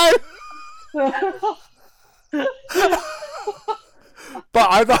whole time. But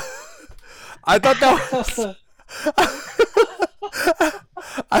I thought that was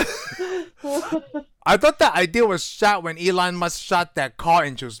I thought that idea was shot when Elon Musk shot that car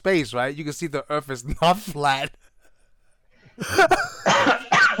into space, right? You can see the Earth is not flat.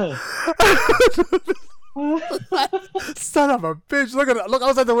 Son of a bitch! Look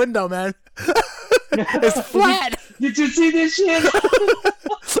outside the window, man. It's flat. Did you see this shit?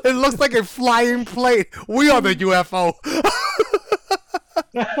 It looks like a flying plane. We are the UFO.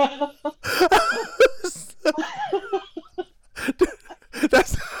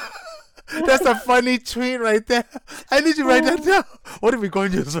 That's a funny tweet right there. I need you to write that down. What if we go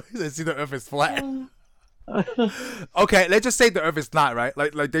into space and see the Earth is flat? Okay, let's just say the Earth is not, right?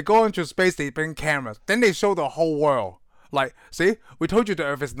 Like they go into space, they bring cameras, then they show the whole world. Like, see, we told you the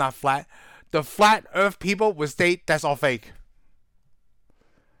Earth is not flat. The flat Earth people will state that's all fake.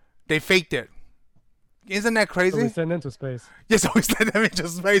 They faked it. Isn't that So crazy? we send them to space. Yes, we send them into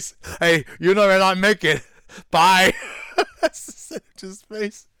space. Hey, you know we're not making it. Bye. Send it to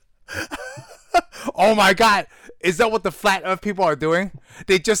space. Oh my god. Is that what the flat Earth people are doing?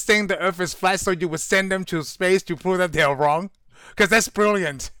 They just saying the Earth is flat so you would send them to space to prove that they're wrong? Because that's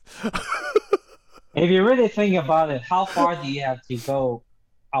brilliant. If you really think about it, how far do you have to go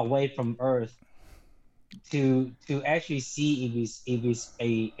away from Earth to actually see if it's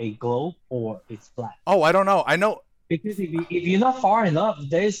a globe or it's flat? Oh, I don't know. I know. Because if you're not far enough,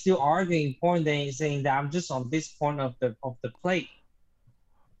 they're still arguing, saying that I'm just on this point of the plate.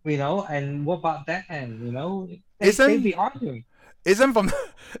 You know, and what about that end? You know, they be arguing. Isn't from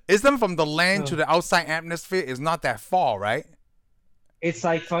the land to the outside atmosphere is not that far, right? It's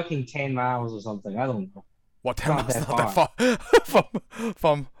like fucking 10 miles or something. I don't know. What 10 Not miles? that Not that far.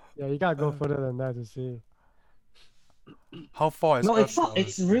 from Yeah, you gotta go further than that to see. how far is No, Earth it's not. from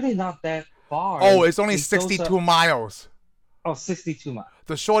It's really not that far. Oh, it's only It goes 62 up- miles. Oh, 62 miles.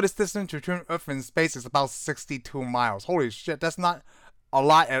 The shortest distance between Earth and space is about 62 miles. Holy shit, that's not a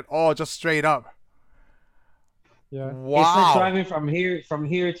lot at all, just straight up. Yeah. It's like Wow. driving from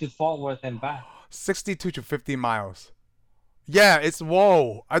here to Fort Worth and back. 62 to 50 miles. Yeah, it's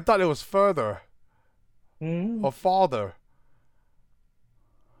whoa. I thought it was further Mm. or farther.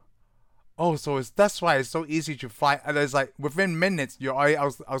 Oh, so that's why it's so easy to fly. And it's like within minutes you're already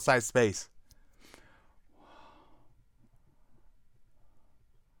outside space.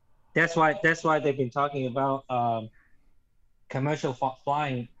 That's why they've been talking about commercial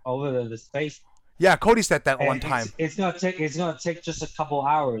flying over the space. Yeah, Cody said that And one time. It's gonna take just a couple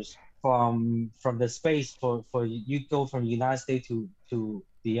hours from the space for you to go from the United States to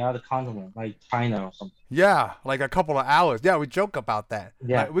the other continent, like China or something. Yeah, like a couple of hours. Yeah, we joke about that.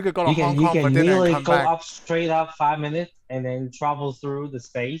 Yeah. Like, we could go to You Hong can Kong for dinner literally and come go back up straight up 5 minutes and then travel through the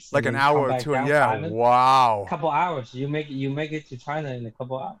space. like and an then come hour or back two. down Yeah, 5 minutes. wow. Couple hours. You make it to China in a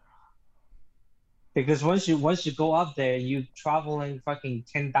couple hours. Because once you go up there, you traveling fucking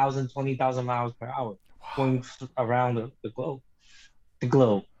 10,000, 20,000 miles per hour, going around the globe. The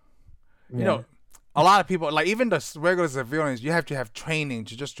globe. You know, a lot of people, like even the regular civilians, you have to have training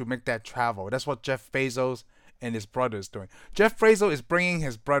to make that travel. That's what Jeff Bezos and his brother is doing. Jeff Bezos is bringing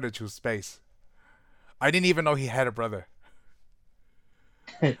his brother to space. I didn't even know he had a brother.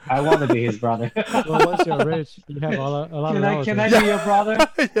 I want to be his brother. Well, once you're rich, you have a lot of relatives. Can I be your brother?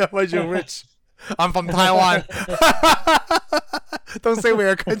 Yeah, but you're rich. I'm from Taiwan. Don't say we're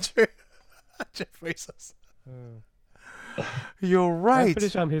a country. Jeff Bezos. You're I'm right. pretty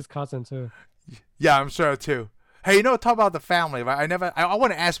sure I'm his cousin too. Yeah, I'm sure too. Hey, you know, talk about the family, right? I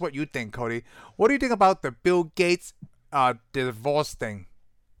want to ask what you think, Cody. What do you think about the Bill Gates divorce thing?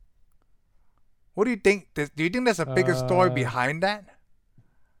 What do you think? Do you think there's a bigger story behind that?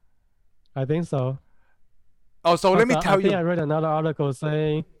 I think so. Oh, so let me I tell think I you. read another article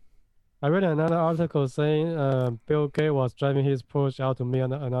saying Bill Gates was driving his Porsche out to meet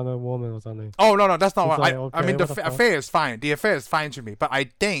another woman or something. Oh, no, that's not It's what like, I okay, mean. The what the fuck? affair is fine. The affair is fine to me. But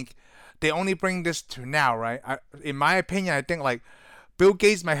I think they only bring this to now, right? In my opinion, I think like Bill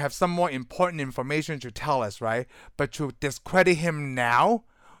Gates might have some more important information to tell us, right? But to discredit him now,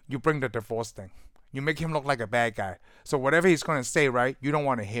 you bring the divorce thing. You make him look like a bad guy. So whatever he's going to say, right, you don't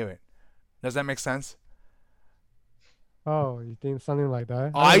want to hear it. Does that make sense? Oh, you think something like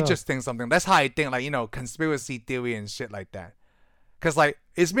that? I don't know. just think something. That's how I think, like, you know, conspiracy theory and shit like that. Because, like,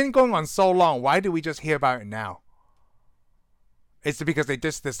 it's been going on so long. Why do we just hear about it now? Is it because they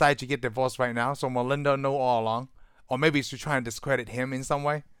just decide to get divorced right now? So Melinda know all along? Or maybe it's to try and discredit him in some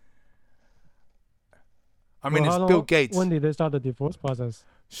way? I mean, Well, it's how Bill long- Gates. When did they start the divorce process?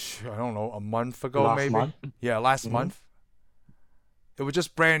 I don't know, a month ago, Last maybe? month? Yeah, last Mhm. month. It was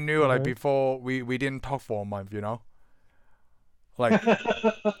just brand new, like, Okay. before we didn't talk for a month, you know? Like,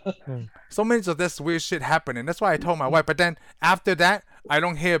 so many of this weird shit happening. That's why I told my wife. But then after that, I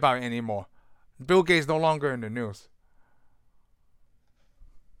don't hear about it anymore. Bill Gates no longer in the news.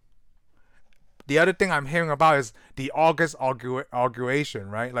 the other thing I'm hearing about is the August auguration,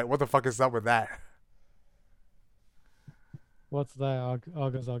 right? Like, what the fuck is up with that? What's that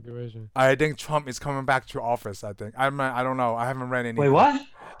August inauguration? I think Trump is coming back to office. I think. I don't know. I haven't read any. Wait, what?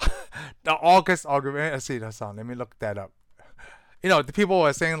 The August auguration. Let's see that sound. Let me look that up. You know, the people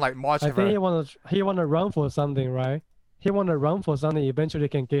are saying like March. I think he wanna run for something, right? He wanna run for something. Eventually,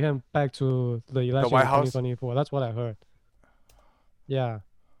 can get him back to the election White in House? 2024. That's what I heard. Yeah,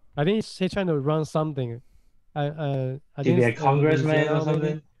 I think he's trying to run something. I To think be a it's in congressman Louisiana, or maybe?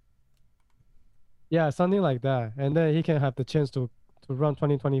 something? Yeah, something like that, and then he can have the chance to run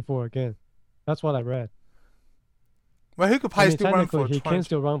 2024 again. That's what I read. Well, he could I probably mean, still run for technically, he can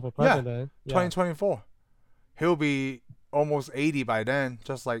still run for president. Yeah. 2024. He'll be almost 80 by then,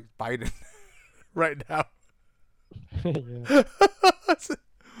 just like Biden right now. Yeah.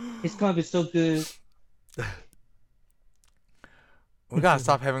 It's gonna be so good. We gotta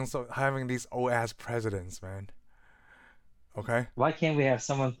stop having these old ass presidents, man. Okay. Why can't we have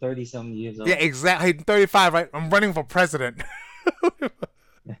someone 30-something years old? Yeah, exactly. 35, right? I'm running for president.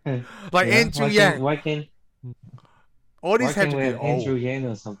 Like Yeah, Andrew Yang. Why can't All these have to we be have Andrew old. Yang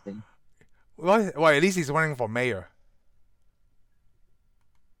or something? Well, at least he's running for mayor.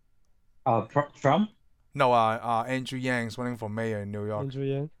 Trump? No, Andrew Yang's running for mayor in New York. Andrew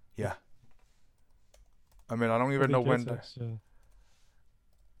Yang. I mean, I don't even Pretty know good when. sex,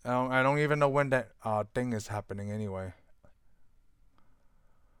 yeah. I don't even know when that thing is happening anyway.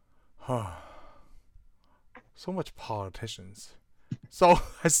 So much politicians. So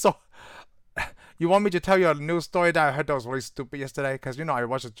I saw. You want me to tell you a news story that I heard that was really stupid yesterday? Because you know I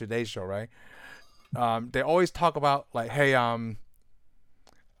watched the Today Show, right? They always talk about like, hey,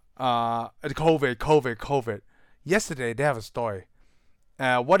 COVID. Yesterday they have a story.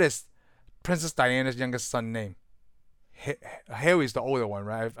 What is Princess Diana's youngest son name? Harry's the older one,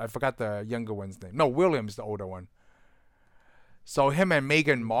 right? I forgot the younger one's name. No, William's the older one. So him and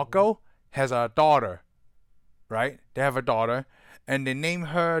Meghan Markle has a daughter, right? They have a daughter, and they name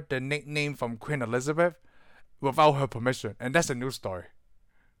her the nickname from Queen Elizabeth without her permission, and that's a news story.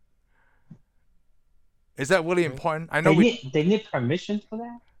 Is that really important? I know They need permission for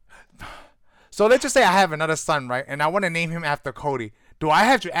that? So let's just say I have another son, right? And I want to name him after Cody. Do I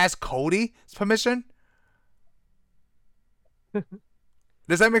have to ask Cody's permission?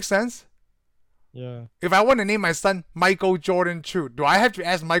 Does that make sense? Yeah. If I want to name my son Michael Jordan Chu, do I have to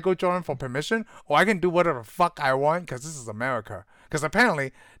ask Michael Jordan for permission? Or I can do whatever the fuck I want because this is America. Because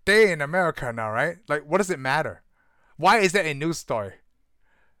apparently, they're in America now, right? Like, what does it matter? Why is that a news story?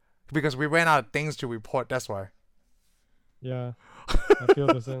 Because we ran out of things to report, that's why. Yeah. I feel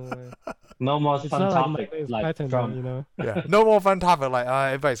the same way. No more It's fun not topic like like pattern, Trump. you know. Yeah. No more fun topic like,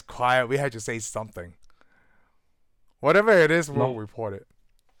 everybody's quiet. We had to say something. Whatever it is, we'll report it.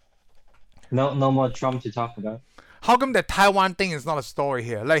 No more Trump to talk about. How come the Taiwan thing is not a story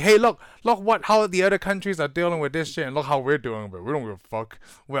here? Like, hey, look how the other countries are dealing with this shit, and look how we're doing with it. We don't give a fuck.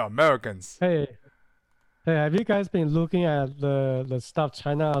 We're Americans. Hey, have you guys been looking at the stuff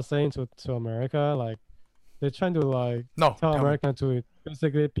China are saying to America? Like, they're trying to like No, tell tell me. America to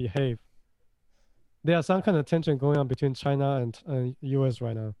basically behave. There's some kind of tension going on between China and US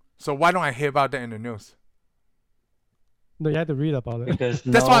right now. So why don't I hear about that in the news? No, you have to read about it. Because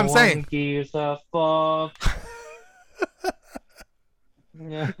That's no what I'm one saying. gives a fuck.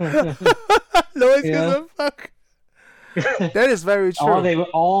 No one gives Yeah. a fuck. That is very true.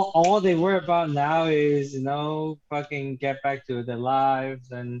 all they worry about now is, fucking get back to their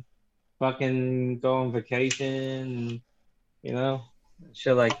lives and fucking go on vacation and,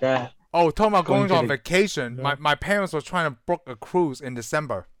 shit like that. Oh, talking about Going going to on the- vacation. Yeah. My parents were trying to book a cruise in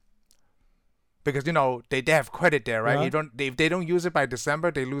December. Because they have credit there, right? Yeah. If they don't use it by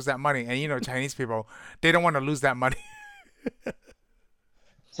December, they lose that money. And Chinese people, they don't want to lose that money.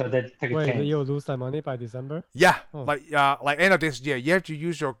 So they take a Wait, chance. you'll lose that money by December? Yeah, Oh. like end of this year, you have to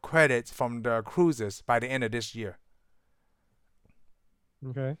use your credits from the cruises by the end of this year.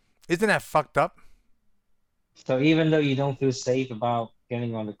 Okay. Isn't that fucked up? So even though you don't feel safe about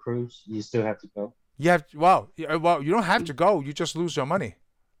getting on the cruise, you still have to go. You don't have to go. You just lose your money.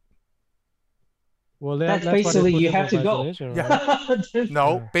 Well, That's why they basically put you this have to go. vaccination, Yeah. right?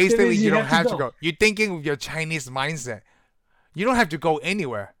 No, Yeah. basically means you you don't have have to to go. You're thinking with your Chinese mindset. You don't have to go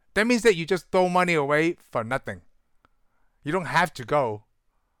anywhere. That means that you just throw money away for nothing. You don't have to go.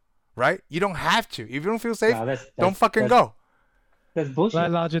 Right? You don't have to. If you don't feel safe, Nah, don't fucking that's- go. That's bullshit.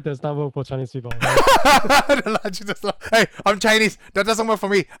 That logic does not work for Chinese people. The logic does not- Hey, I'm Chinese. That doesn't work for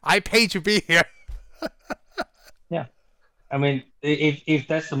me. I pay to be here. I mean, if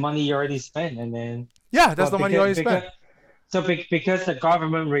that's the money you already spent, and then Yeah, that's Well, the money you already because- spent. because the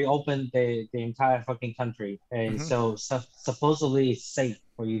government reopened the entire fucking country, and Mhm. so supposedly it's safe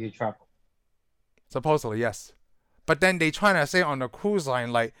for you to travel. Supposedly, yes. But then they trying to say on the cruise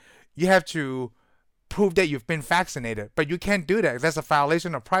line, like, you have to prove that you've been vaccinated. But you can't do that. That's a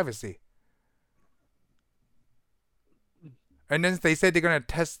violation of privacy. And then they said they're going to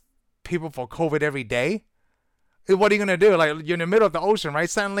test people for COVID every day. What are you going to do? Like, you're in the middle of the ocean, right?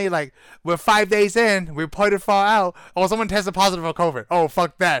 Suddenly, like, we're 5 days in, we're pointed far out. Oh, someone tested positive for COVID. Oh,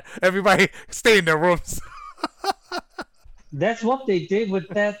 fuck that. Everybody stay in their rooms. That's what they did with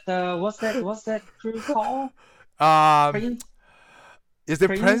that. What's that cruise called? Prince, Is it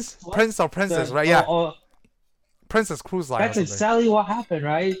Prince? What? Prince or Princess, The right? Yeah. oh, Princess Cruise Line or that's something. exactly what happened,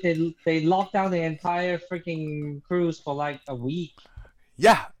 right? They locked down the entire freaking cruise for like a week.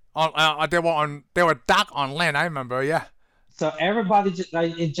 Yeah. They were dark on land, I remember, yeah. So everybody just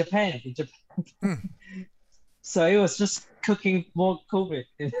like in Japan. Hmm. So it was just cooking more COVID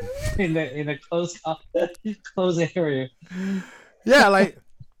in a closed area. Yeah, like,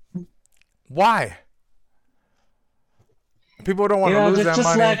 why? People don't want You to know, lose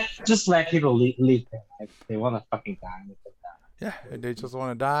their money. just let people leave there. Like, they want to fucking die. Yeah, they just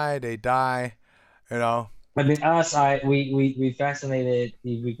want to die. They die, you know. I mean, we vaccinated.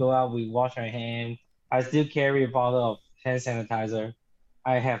 If we go out, we wash our hands. I still carry a bottle of hand sanitizer.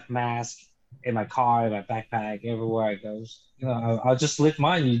 I have mask in my car, in my backpack, everywhere I go. You know, I'll just live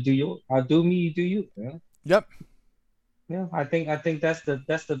mine. You do your. I'll do me. You do you. Yeah. Yep, Yeah. I think that's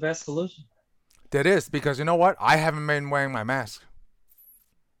the best solution. that is because you know what? I haven't been wearing my mask.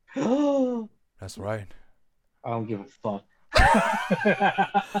 I That's right. don't give a fuck.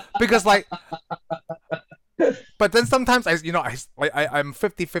 Because like, but then sometimes I'm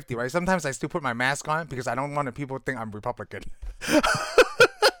 50-50, right? Sometimes I still put my mask on because I don't want the people to think I'm Republican.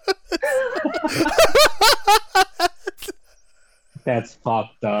 That's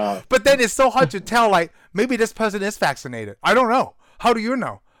fucked up. But then it's so hard to tell. Like, maybe this person is vaccinated. I don't know. How do you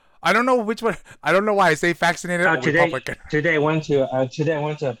know? I don't know which one. I don't know why I say vaccinated or Republican. Today I went to a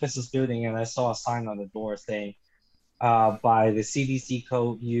business building and I saw a sign on the door saying, by the CDC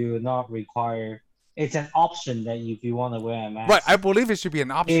code, you're not required. It's an option that if you want to wear a mask. Right. I believe it should be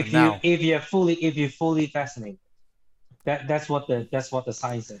an option now. If you're fully vaccinated. That's what the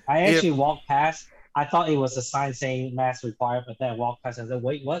sign said. I actually walked past. I thought it was a sign saying mask required, but then I walked past and said,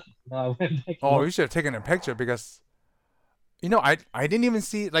 "Wait, what?" No, I went back. Oh, you should have taken a picture because, I didn't even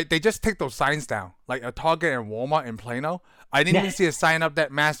see, like, they just take those signs down, like a Target and Walmart in Plano. I didn't even see a sign up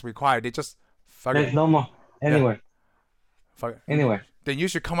that mask required. They just There's no more anywhere. Fuck it. Anyway, Then you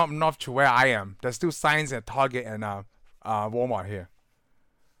should come up north to where I am. There's still signs at Target and Walmart here.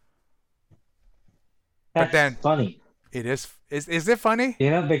 that's then- funny. It is. Is it funny? You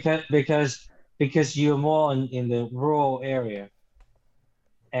know, because you're more in the rural area,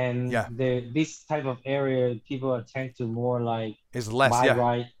 and Yeah. this type of area, people are tend to more like It's less. Yeah.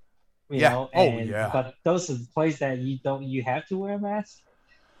 right. Yeah. Know, Oh, and, yeah. But those are the places that you have to wear a mask.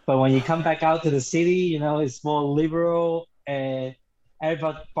 But when you come back out to the city, it's more liberal, and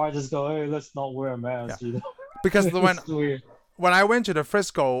everybody just go, "Hey, let's not wear a mask." Yeah. You know, Because it's weird. when I went to the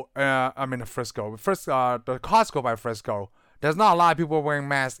Frisco, the Costco by Frisco, there's not a lot of people wearing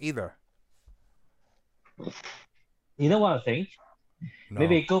masks either. You know what I think? No.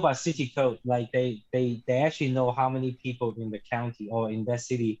 Maybe go by city code. Like they actually know how many people in the county or in that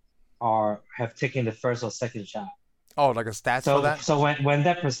city have taken the first or second shot. Oh, like a stats for that? So when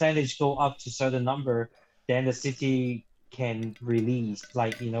that percentage go up to certain number, then the city can release,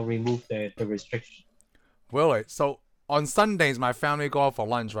 remove the restriction. Really? So on Sundays, my family go out for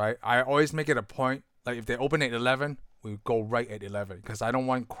lunch, right? I always make it a point, like if they open at 11, we go right at 11 because I don't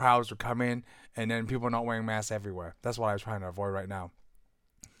want crowds to come in and then people not wearing masks everywhere. That's what I'm trying to avoid right now.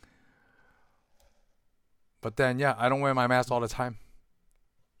 But then, yeah, I don't wear my mask all the time.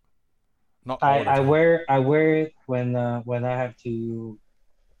 Not all the I time. wear it when I have to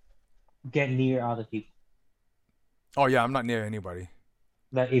get near other people. Oh, yeah, I'm not near anybody.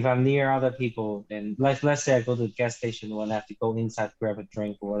 Like if I'm near other people, then let's say I go to the gas station when I have to go inside to grab a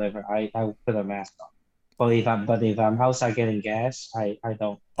drink or whatever, I will put a mask on. But if I'm outside getting gas, I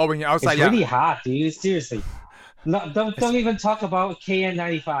don't. Oh, when you're outside, It's yeah. really hot, dude. Seriously. No, don't even talk about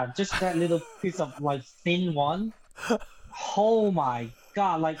KN95. Just that little piece of like thin one. Oh my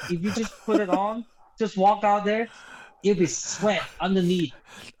god! Like if you just put it on, just walk out there, you'll be sweat underneath.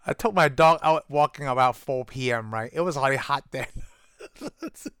 I took my dog out walking about 4 p.m., right? It was already hot then.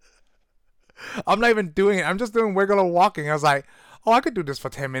 I'm not even doing it. I'm just doing regular walking. I was like, oh, I could do this for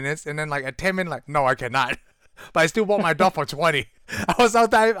 10 minutes. And then like at 10 minutes, like, no, I cannot. But I still walk my dog for 20. I was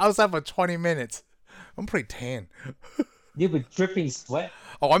outside for 20 minutes. I'm pretty tan. You'll be dripping sweat.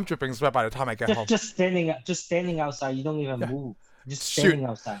 Oh, I'm dripping sweat by the time I get home. Just standing outside. You don't even move. Just Shoot. standing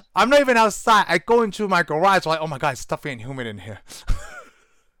outside. I'm not even outside. I go into my garage like, oh my god, it's stuffy and humid in here.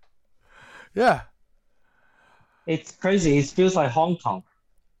 Yeah, It's crazy. It feels like Hong Kong.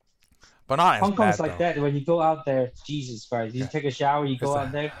 but not as Hong Kong's bad like though. that. When you go out there, Jesus Christ, you take a shower, you go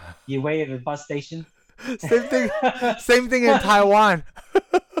out there, you wait at the bus station. Same thing. Same thing in Taiwan.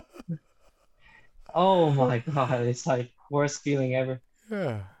 Oh my God, it's like worst feeling ever.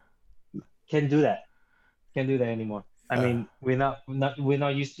 Yeah. Can't do that. Can't do that anymore. I mean, we're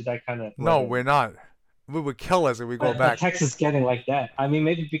not used to that kind of No, weather. we're not. We would kill us if we go But back. Texas getting like that. I mean,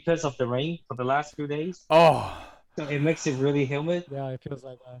 maybe because of the rain for the last few days, Oh, so it makes it really humid. Yeah, it feels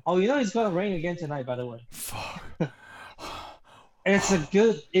like that. Oh, it's gonna rain again tonight, by the way. fuck. It's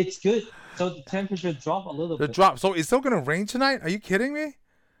good. So the temperature drop a little The bit. drop. So it's still gonna rain tonight? Are you kidding me?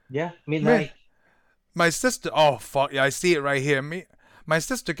 Yeah, midnight. My sister. Oh fuck. Yeah, I see it right here. My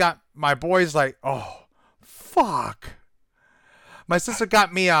sister got my boys like. Oh, fuck. My sister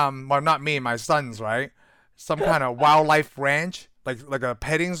got me. Well, not me. My sons, right? Some kind of wildlife ranch, like a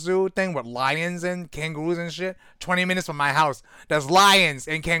petting zoo thing with lions and kangaroos and shit. 20 minutes from my house. There's lions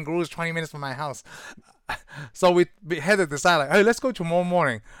and kangaroos 20 minutes from my house. So we had to decide like, hey, let's go tomorrow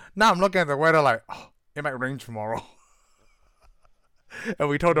morning. Now I'm looking at the weather like, oh, it might rain tomorrow. And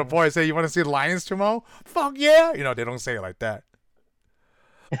we told the boys, hey, you want to see the lions tomorrow? Fuck yeah! You know, they don't say it like that.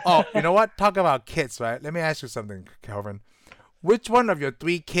 Oh, you know what? Talk about kids, right? Let me ask you something, Kelvin. Which one of your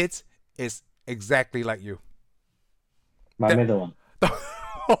 3 kids is exactly like you? My middle one.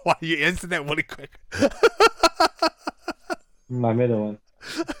 Why you answered that really quick? My middle one.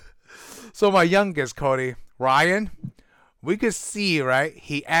 So my youngest, Cody, Ryan, we could see, right?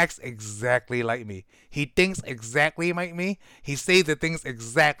 He acts exactly like me. He thinks exactly like me. He says the things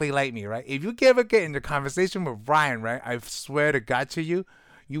exactly like me, right? If you ever get into conversation with Ryan, right? I swear to God to you,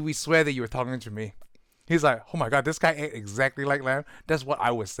 you will swear that you were talking to me. He's like, oh my God, this guy acts exactly like Lamb. That's what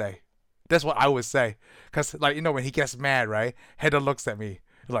I would say. That's what I would say. Because, like, you know, when he gets mad, right? Heather looks at me.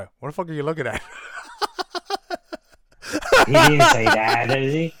 He's like, what the fuck are you looking at? He didn't say that,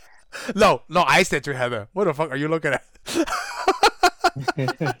 did he? No, I said to Heather, what the fuck are you looking at?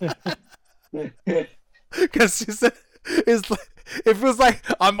 Because she said, it feels like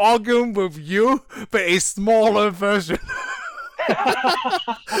I'm arguing with you, but a smaller version.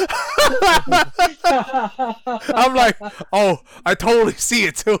 I'm like, oh, I totally see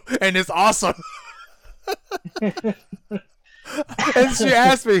it too, and it's awesome. And she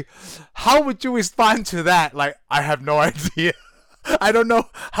asked me, how would you respond to that? Like, I have no idea. I don't know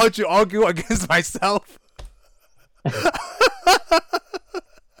how to argue against myself.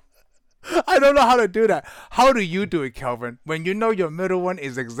 I don't know how to do that. How do you do it, Kelvin? When you know your middle one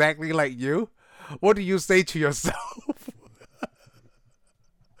is exactly like you, what do you say to yourself?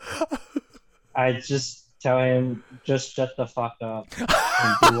 I just tell him, just shut the fuck up and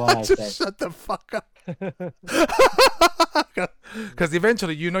do what I say. Just shut the fuck up. Because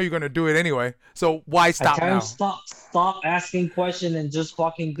eventually you know you're going to do it anyway. So why I stop tell now? him stop asking questions and just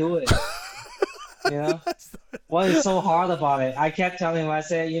fucking do it. You know? What is so hard about it? I kept telling him, I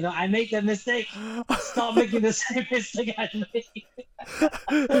said, I made that mistake. Stop making the same mistake I made.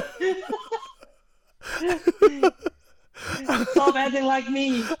 Stop acting like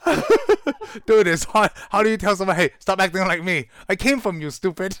me. Dude, it's hard. How do you tell someone, hey, stop acting like me? I came from you,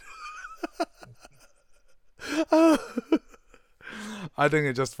 stupid. I think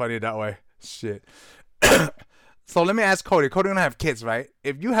it's just funny that way. Shit. So let me ask Cody. Cody don't have kids, right?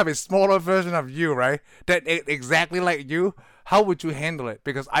 If you have a smaller version of you, right, that exactly like you, how would you handle it?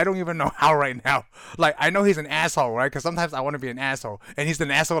 Because I don't even know how right now. Like, I know he's an asshole, right? Because sometimes I want to be an asshole, and he's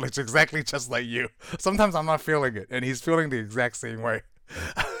an asshole that's exactly just like you. Sometimes I'm not feeling it, and he's feeling the exact same way.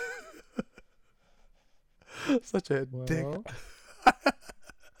 Such a dick. Well,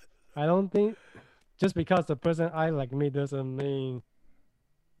 I don't think just because the person act like me doesn't mean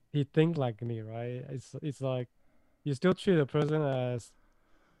he think like me, right? It's like you still treat a person as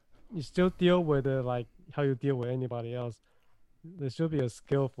you still deal with it like how you deal with anybody else. There should be a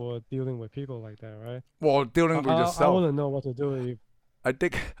skill for dealing with people like that, right? Well, dealing with I yourself. want to know what to do if I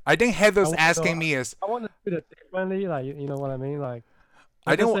think Heather's I wanna asking know- me is, I want to treat it differently, like you know what I mean? Like,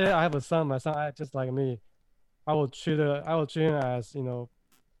 I let's don't- say I have a son, my son act just like me. I will treat him as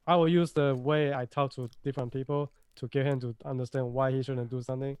I will use the way I talk to different people to get him to understand why he shouldn't do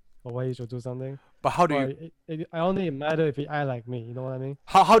something or why he should do something. but how do you But I only matter if he act like me. You know what I mean?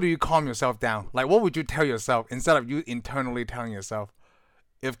 how do you calm yourself down? Like, what would you tell yourself instead of you internally telling yourself?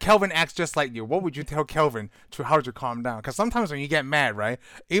 If Kelvin acts just like you, what would you tell Kelvin to how to calm down? Because sometimes when you get mad, right?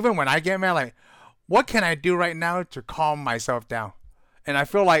 Even when I get mad, like, what can I do right now to calm myself down? And I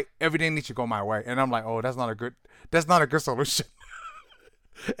feel like everything needs to go my way. And I'm like, oh, that's not a good solution.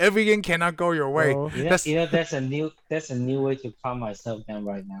 Everything cannot go your way. So, That's a new way to calm myself down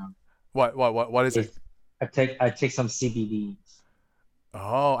right now. What is it? Is I take some CBD.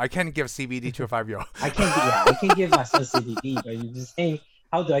 Oh, I can't give CBD to a 5-year-old. I can't give myself CBD, but you just saying,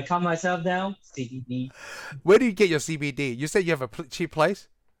 how do I calm myself down? CBD. Where do you get your CBD? You said you have a cheap place?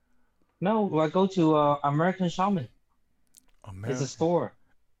 No, I go to American Shaman. It's a store.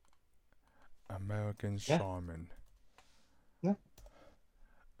 American Yeah. Shaman.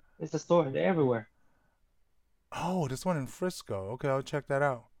 It's a store. They're everywhere. Oh, this one in Frisco. Okay, I'll check that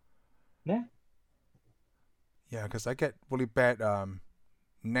out. Yeah. Yeah, because I get really bad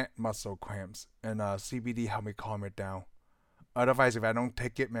neck muscle cramps, and CBD help me calm it down. Otherwise, if I don't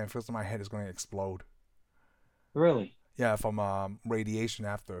take it, man, it feels like my head is going to explode. Really? Yeah, from radiation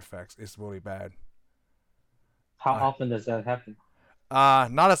after effects. It's really bad. How often does that happen?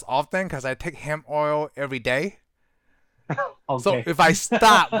 Not as often because I take hemp oil every day. Okay. So if I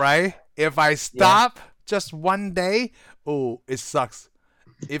stop, right? If I stop just one day, oh, it sucks.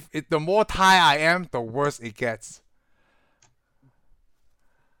 The more tired I am, the worse it gets.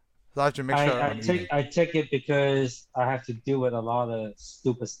 So I have to make sure I'm eating. I take it because I have to deal with a lot of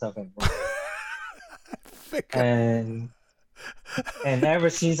stupid stuff at work. And ever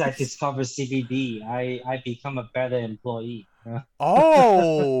since I discovered CBD, I become a better employee.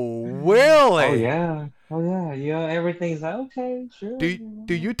 Oh, really? Oh yeah. Everything's like, okay, sure. Do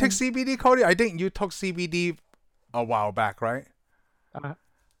you take CBD, Cody? I think you took CBD a while back, right?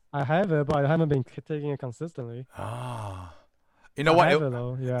 I have it, but I haven't been taking it consistently. Ah. You know what? I have it,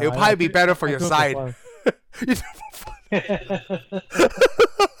 though. Yeah, it'll probably be better for I your do it side. fun.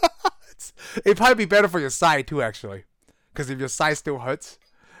 It'd probably be better for your side too, actually. Because if your side still hurts.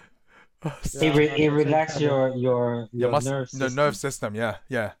 It relaxes your nerve system. The nerve system, yeah.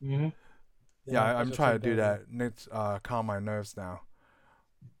 Mm-hmm. Yeah, I'm trying to do that. Need to calm my nerves now.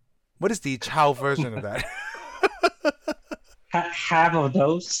 What is the child version of that? Half of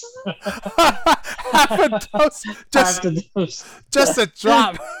those. Half a dose. Half the dose. Just a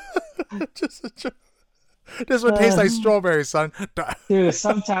drop. Just a drop. This one tastes like strawberry, son. Dude,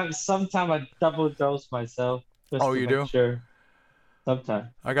 sometimes I double dose myself. Just Oh, to you make do? Sure. Sometimes.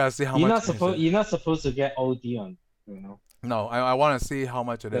 I gotta see how You're much. you're not supposed to get OD on. No, I want to see how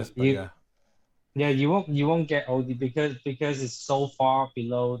much it is. But yeah. Yeah, you won't get OD because it's so far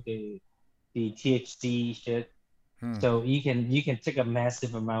below the THC shit. So you can take a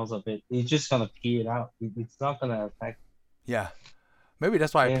massive amount of it. It's just gonna pee it out. It's not gonna affect. Yeah, maybe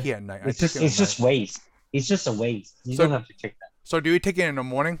that's why I pee at night. It's just waste. It's just a waste. You don't have to take that. So do you take it in the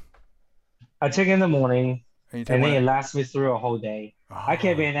morning? I take it in the morning, and then it lasts me through a whole day. Oh. I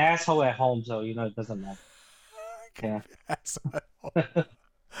can't be an asshole at home, so it doesn't matter. Yeah. the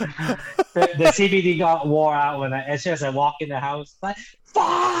CBD got wore out as soon as I walk in the house. Like,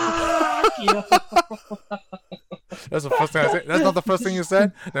 fuck! That's the first thing I said. That's not the first thing you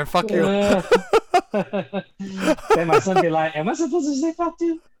said? Then fuck you. Then my son be like, am I supposed to say fuck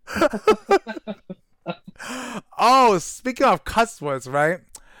you? Oh, speaking of cuss words, right?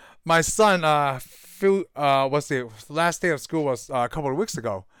 My son, what's the last day of school was a couple of weeks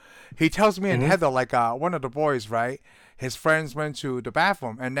ago. He tells me and Heather, like one of the boys, right? His friends went to the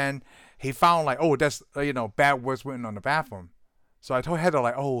bathroom, and then he found like, oh, there's bad words written on the bathroom. So I told Heather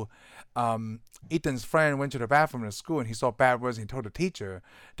like, oh, Ethan's friend went to the bathroom in school and he saw bad words and he told the teacher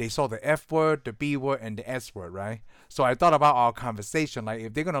they saw the F word, the B word, and the S word, right? So I thought about our conversation, like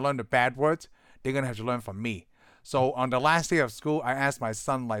if they're gonna learn the bad words, they're gonna have to learn from me. So on the last day of school, I asked my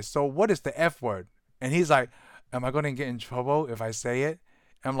son like, so what is the F word? And he's like, am I gonna get in trouble if I say it?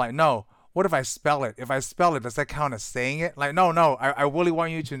 And I'm like, no. What if I spell it? If I spell it, does that count as saying it? Like, no. I really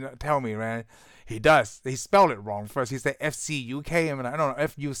want you to tell me, man. He does. He spelled it wrong first. He said F-C-U-K. I'm like, I don't know,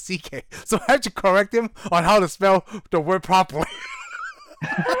 F-U-C-K. So I have to correct him on how to spell the word properly.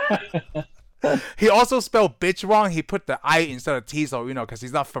 He also spelled bitch wrong. He put the I instead of T, so, because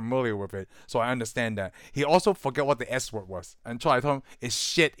he's not familiar with it. So I understand that. He also forgot what the S word was. Until I told him, it's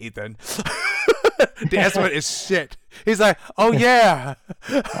shit, Ethan. The S word is shit. He's like, oh yeah.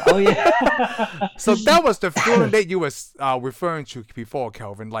 Oh yeah. So that was the feeling that you were referring to before,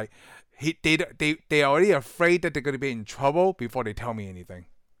 Kelvin. Like, they are already afraid that they're going to be in trouble before they tell me anything.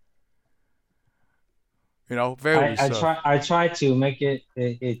 Very I try to make it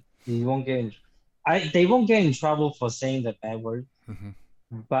you won't get in, they won't get in trouble for saying the bad word,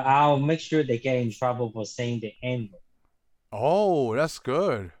 but I'll make sure they get in trouble for saying the N word. Oh, that's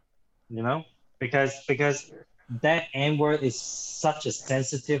good. Because that N word is such a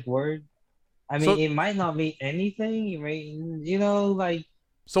sensitive word. I mean, So- it might not mean anything. It may, you know, like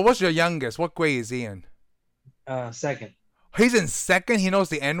So what's your youngest? What grade is he in? second. He's in second. He knows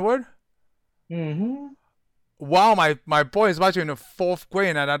the N word. Mm-hmm. Wow, my boy is about to in the 4th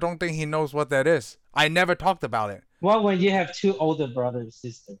grade, and I don't think he knows what that is. I never talked about it. Well, when you have 2 older brothers and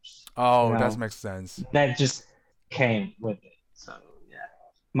sisters, Oh, No. that makes sense. that just came with it. So yeah,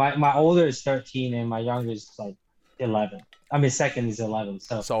 my older is 13 and my younger is like 11. I mean, second is 11.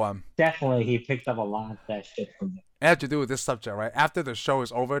 So So definitely he picked up a lot of that shit from me. I have to do with this subject, right? After the show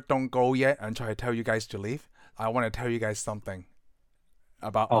is over, don't go yet until I tell you guys to leave. I want to tell you guys something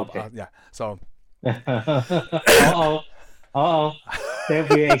about Okay. yeah. So Uh-oh. There'll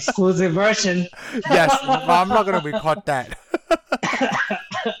be an exclusive version. yes, but I'm not gonna record that.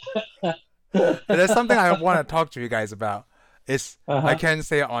 There's something I want to talk to you guys about. It's I can't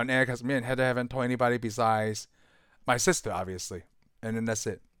say it on air because me and Heather haven't told anybody besides my sister, obviously, and then that's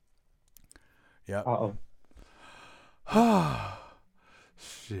it. Yeah. Uh-oh.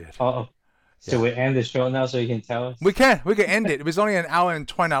 Shit. Uh-oh. Should we end the show now so you can tell us? We can end it. It was only an hour and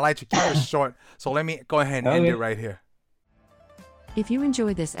 20. I like to keep it short, so let me go ahead and end Okay. it right here. If you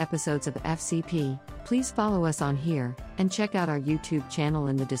enjoy this episodes of FCP, please follow us on here, and check out our YouTube channel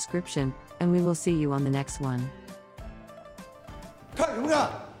in the description, and we will see you on the next one. 看什么看？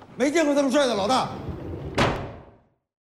没见过这么帅的老大。